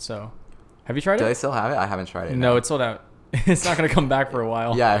 So, have you tried Do they it? still have it? I haven't tried it. No, it's sold out. It's not gonna come back for a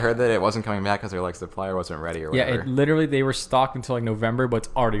while. Yeah, I heard that it wasn't coming back because their like supplier wasn't ready or Yeah, whatever. it literally they were stocked until like November, but it's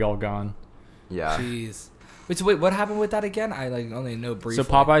already all gone. Yeah. Jeez. Wait, so wait, what happened with that again? I like only know briefly. So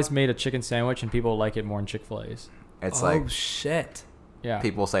Popeyes made a chicken sandwich, and people like it more than Chick-fil-A's. It's Oh like shit. Yeah.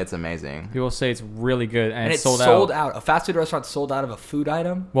 People say it's amazing. People say it's really good, and, And it's it's sold out. A fast food restaurant sold out of a food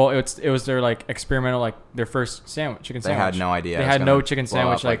item. Well, it was their like experimental, like their first chicken They sandwich. had no idea. They it was had no gonna chicken blow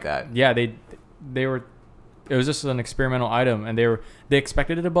sandwich up like that. Yeah, they were. It was just an experimental item, and they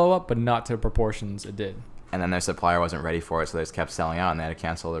expected it to blow up, but not to the proportions it did. And then their supplier wasn't ready for it, so they just kept selling out, and they had to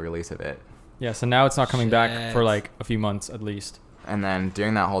cancel the release of it. Yeah, so now it's not coming back Shit. for like a few months at least. And then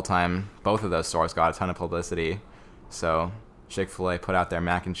during that whole time, both of those stores got a ton of publicity. So Chick-fil-A put out their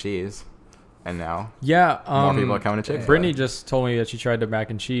mac and cheese, and now Yeah, more people are coming to Chick-fil-A. Brittany just told me that she tried the mac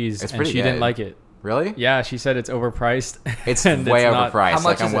and cheese, It's and pretty she didn't good. like it. Really? Yeah, she said it's overpriced. It's and way not- overpriced. How much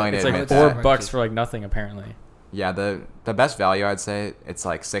Like, I'm is it? willing to It's like admit $4 that. bucks for like nothing apparently. Yeah, the best value, I'd say, it's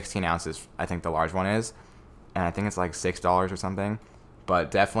like 16 ounces. I think the large one is, and I think it's like $6 or something. But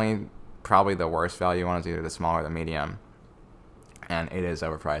definitely, probably the worst value one is either the small or the medium, and it is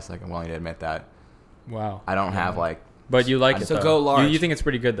overpriced. Like, I'm willing to admit that. Wow. I don't have like But you like it So though. go large. You think it's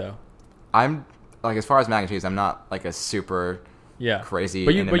pretty good though. I'm like, as far as mac and cheese, I'm not like a super Yeah. crazy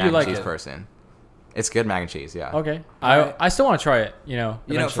But you into but mac you and like cheese it. person. It's good mac and cheese, yeah. Okay. Alright. I still want to try it. You know,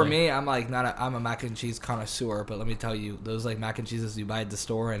 for eventually. me, I'm like I'm a mac and cheese connoisseur, but let me tell you, those like mac and cheeses you buy at the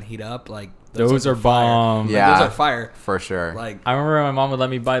store and heat up, like those are fire. bomb. Like, Yeah. those are fire. For sure. Like I remember my mom would let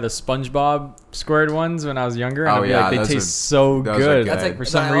me buy the SpongeBob squared ones when I was younger, and Oh, I'd be yeah, like, they those taste are- so those are good. good. that's like for but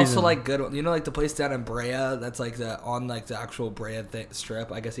some I reason. also like good. You know, like the place down in Brea, that's like the on like the actual Brea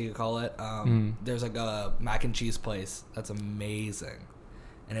strip, I guess you could call it. There's like a mac and cheese place that's amazing,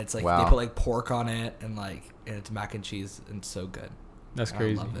 and it's like Wow. they put like pork on it and it's mac and cheese and it's so good. That's I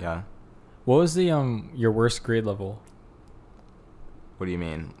crazy. love it. Yeah. What was the your worst grade level? What do you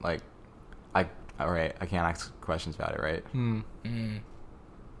mean? Like, all right, I can't ask questions about it, right?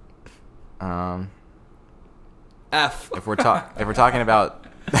 F. If we're talking about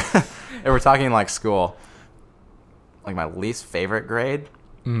if we're talking like school, like my least favorite grade,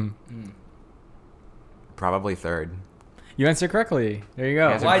 probably third. You answered correctly. There you go.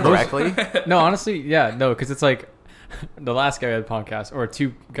 Answered Why correctly? No, honestly, yeah, no, because it's like the last guy we had podcast or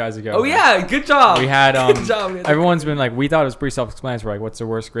 2 guys ago. Oh yeah, good job. We had Good job. everyone's been like, we thought it was pretty self-explanatory. Like, what's the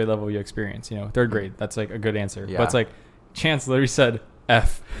worst grade level you experience? You know, 3rd grade. That's like a good answer. Yeah. But it's like Chance literally said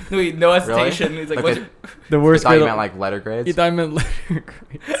F. Wait, no hesitation. He's like, Like what's a- your- The I worst thought grade. you meant like letter grades. He thought I meant letter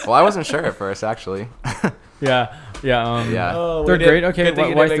grades. Well, I wasn't sure at first, actually. Yeah. Yeah. Oh, we 3rd did- grade. Okay. good thing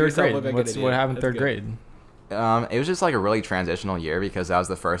you Why didn't make 3rd yourself grade? look like an What idiot. happened That's 3rd good. grade? It was just like a really transitional year because that was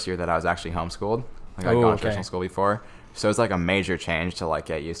the first year that I was actually homeschooled. Like I'd Oh, gone to okay. traditional school before, so it was like a major change to like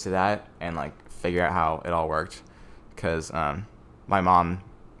get used to that and like figure out how it all worked. Because my mom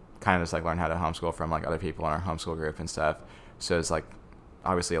kind of just like learned how to homeschool from like other people in our homeschool group and stuff. So it's like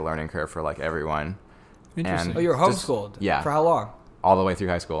obviously a learning curve for like everyone. Interesting. And Oh, you were just- homeschooled. yeah. For how long? All the way through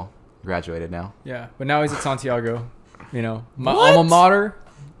high school. Graduated now. Yeah. But now he's at Santiago. You know, my What? alma mater.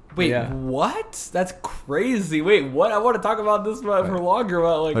 Wait, Yeah. what? That's crazy. Wait, what? I want to talk about this for longer.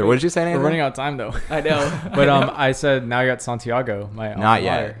 But like, Wait, what did you say, We're Nathan? running out of time though. I know. But I said now you're at Santiago. My alma Not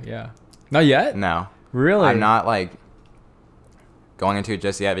mater. yet. Yeah. Not yet. No. Really? I'm not like going into it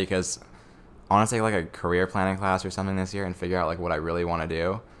just yet because I want to take like a career planning class or something this year and figure out like what I really want to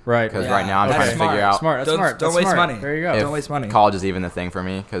do. Right. Because Yeah, right now I'm that's trying to smart. figure out Smart. That's Don't- smart. don't That's waste smart. money. There you go. if Don't waste money. college is even the thing for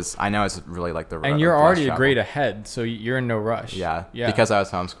me because I know it's really like the And you're already a less grade travel. ahead, so you're in no rush. Yeah, Yeah. because I was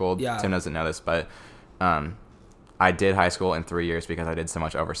homeschooled. Yeah. Tim doesn't know this, but I did high school in 3 years because I did so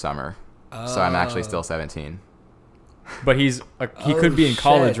much over summer. So I'm actually still 17. But he Oh, could be in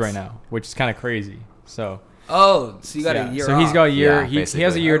college shit. right now, which is kind of crazy. So Oh, so you got yeah. a year. So he's off. got a year. Yeah, he has a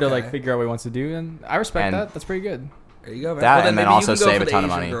basically. year to Okay. like figure out what he wants to do, and I respect And- that. That's pretty good. There you go, man. That, Well, and then maybe you also can go save for a the ton of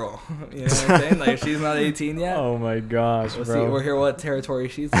Asian money. Girl. You know what I'm saying? Like she's not 18 yet. Oh my gosh, We'll see. bro! We'll hear what territory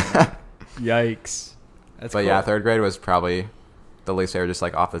she's in. Yikes! That's But cool. yeah, 3rd grade was probably the least favorite, just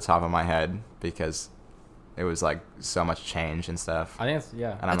like off the top of my head because it was like so much change and stuff. I think it's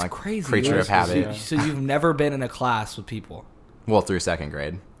yeah. And I'm That's like crazy. creature of habit. Yeah. So you've never been in a class with people. Well, through 2nd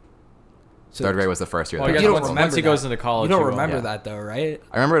grade. So 3rd grade was the first year. Well, that I yeah, you don't was once, remember once he that. goes into college, You don't he will. remember Yeah. that though, right?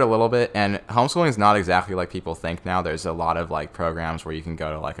 I remember it a little bit, and homeschooling is not exactly like people think now. There's a lot of like programs where you can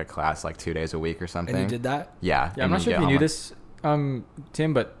go to like a class like 2 days a week or something. And you did that. Yeah. Yeah, I'm and not sure if get you knew online. this,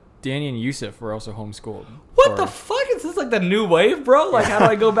 Tim, but Danny and Yusuf were also homeschooled. What the fuck is this? Like the new wave, bro? Like how do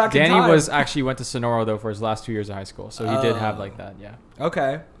I go back in Danny time? was actually went to Sonora though for his last 2 years of high school, so he did have like that. Yeah.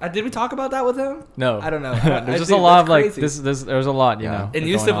 okay. Did we talk about that with him? No, I don't know. There's just a think lot that's of like crazy. this. There's a lot, you Yeah. know. And going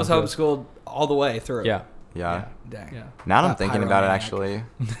Yusuf was on to it. homeschooled all the way through. Yeah. Yeah. Dang. Yeah. Now that I'm Pyromaniac. thinking about it, actually,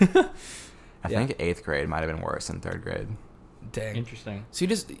 I Yeah. think 8th grade might have been worse than 3rd grade. Dang. Interesting. So you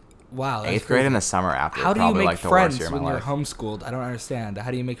just Wow. That's 8th grade crazy. in the summer after. How do you probably make like the worst friends year of my when you're life. homeschooled? I don't understand.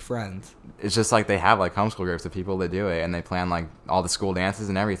 How do you make friends? It's just like they have like homeschool groups of people that do it, and they plan like all the school dances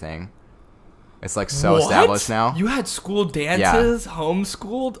and everything. It's like so What? established now. You had school dances,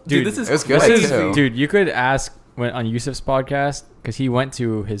 homeschooled? Dude, This is it was good, crazy. too. Dude, you could ask on Yusuf's podcast because he went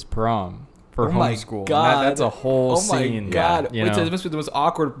to his prom for Oh my homeschool. And God. that's a whole Oh my scene. god! You Wait, so know? this must be the most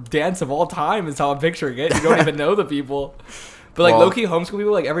awkward dance of all time. Is how I'm picturing it. You don't even know the people, but like Well- low key homeschool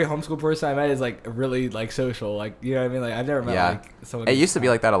people. Like every homeschool person I met is like really like social. Like you know what I mean? Like I've never met Yeah. like someone. It who's- used to be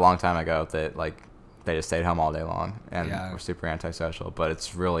like that a long time ago that like they just stayed home all day long and Yeah. were super antisocial, but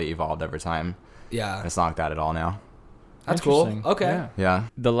it's really evolved over time. Yeah, It's not like that at all now. that's cool. Interesting. Okay. Yeah. Yeah.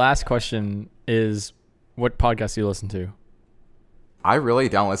 The last question is, what podcast do you listen to? I really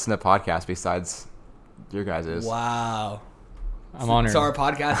don't listen to podcasts besides your guys'. Wow. I'm honored. So our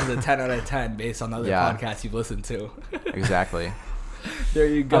podcast is a 10 out of 10 based on the other Yeah. podcasts you've listened to. Exactly. There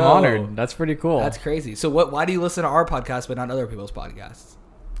you go. I'm honored. That's pretty cool. That's crazy. So why do you listen to our podcast but not other people's podcasts?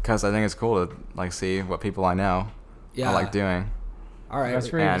 Because I think it's cool to like see what people I know Yeah. are like doing. All right. That's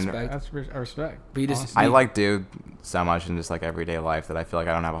pretty And- respect. That's I respect. But you just- Awesome. I like do so much in just like everyday life that I feel like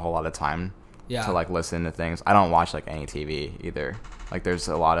I don't have a whole lot of time Yeah. to like listen to things. I don't watch like any TV either. Like there's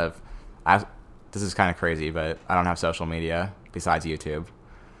a lot of this is kind of crazy, but I don't have social media besides YouTube,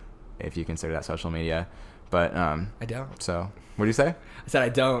 if you consider that social media. But I don't. so what do you say? I said I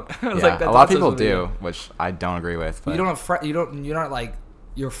don't. I was Yeah, like, that's a lot not of people social media. do, which I don't agree with. But You don't have you're not like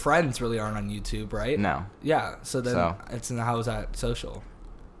your friends really aren't on YouTube, right? no. Yeah. So then So- it's how is that social?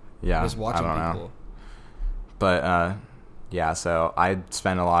 Yeah, Just watching I don't people. know. But yeah, so I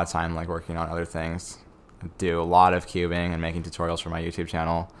spend a lot of time like working on other things. I do a lot of cubing and making tutorials for my YouTube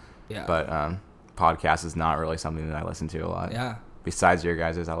channel. Yeah. But podcast is not really something that I listen to a lot. yeah. Besides your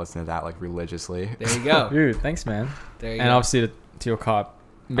guys', I listen to that like religiously. There you go. Dude, thanks, man. There you And go. obviously the Teal Cop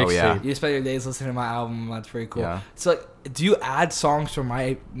mixtape. Oh, yeah. You spend your days listening to my album. That's pretty cool. Yeah. So, like, do you add songs from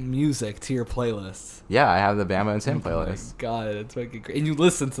my music to your playlists? Yeah, I have the Bamba and Tim Oh my playlist. God, it's fucking great. And you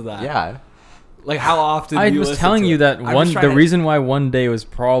listen to that? Yeah. Like, how often? I do you was listen telling to you it? that I'm just one. trying The to- reason why one day was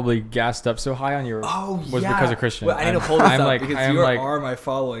probably gassed up so high on your was yeah. because of Christian. Wait, I need to I'm- pull this I'm up like, because I'm you like, are my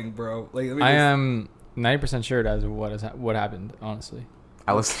following, bro. Like, let me I just- am 90% sure that's what happened. Honestly,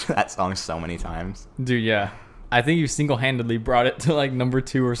 I listen to that song so many times. dude, yeah. I think you single-handedly brought it to like number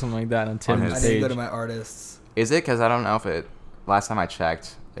 2 or something like that on Tim's his- I need to stage. go to my artists. Is it? Because I don't know if it. Last time I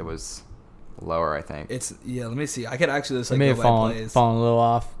checked, it was lower, I think. It's Let me see. I could actually just It like may go have by plays. fallen a little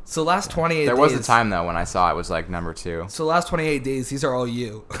off. So last 28 There days. was a time though when I saw it was like number 2. So last 28 days, these are all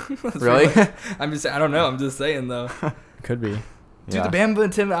you. That's Really? pretty much- I'm just. I don't know. I'm just saying though. Could be. Dude, Yeah. the Bamba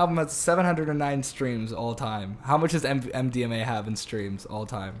and Tim album has 709 streams all time. How much does MDMA have in streams all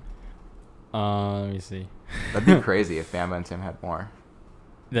time? Let me see. That'd be crazy if Bamba and Tim had more.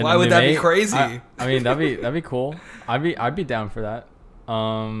 Then Why would that be MDMA crazy? I mean, that'd be cool. I'd be down for that.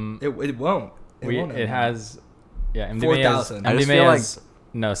 It won't. It has, yeah. MDMA 4,000. I just MDMA feel like-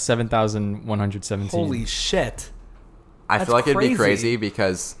 has 7,117. Holy shit. I That's feel like it'd be crazy. crazy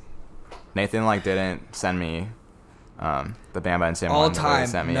because Nathan like didn't send me the Bamba and Tim All one. He time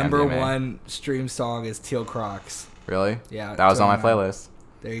sent me number MDMA. 1 stream song is Teal Crocs. Really? Yeah, That was on my 29. playlist.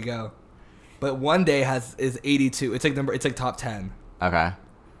 There you go. But One Day is 82. It's like top 10. Okay.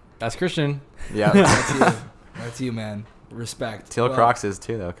 That's Christian. Yeah. That's you. That's you, man. Respect. Teal Well, Crocs is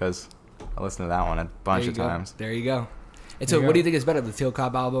too though, because I listened to that one a bunch there of you go. times. There you go. And There so, you what go. do you think is better, the Teal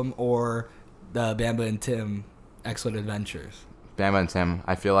Cop album or the Bamba and Tim Excellent Adventures? Bamba and Tim.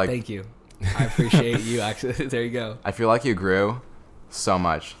 I feel like Thank you. I appreciate you. Actually, there you go. I feel like you grew so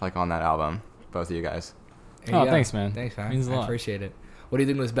much like on that album, both of you guys. There you Oh, go. thanks, man. Thanks, man. Means a I lot. appreciate it. What do you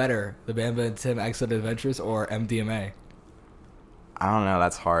think was better, the Bamba and Tim Excellent Adventures or MDMA? I don't know.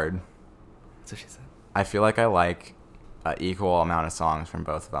 That's hard. That's what she said. I feel like I like an equal amount of songs from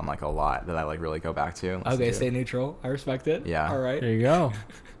both of them, like a lot that I like really go back to. and listen Okay, to. stay neutral. I respect it. Yeah. All right. There you go.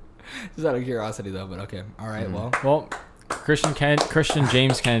 Just out of curiosity, though. But okay. All right. Well. Well, Christian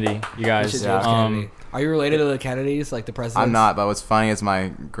James Kennedy, you guys. Richard Yeah. James Kennedy. Are you related to the Kennedys, like the presidents? I'm not, but what's funny is my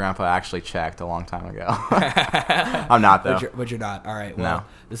grandpa actually checked a long time ago. I'm not though. But you're not. All right. Well, No.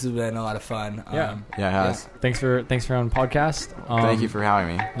 this has been a lot of fun. Yeah. Yeah, it has. Thanks for on podcast. Thank you for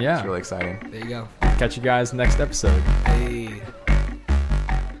having me. yeah. It's really exciting. There you go. Catch you guys next episode. Hey.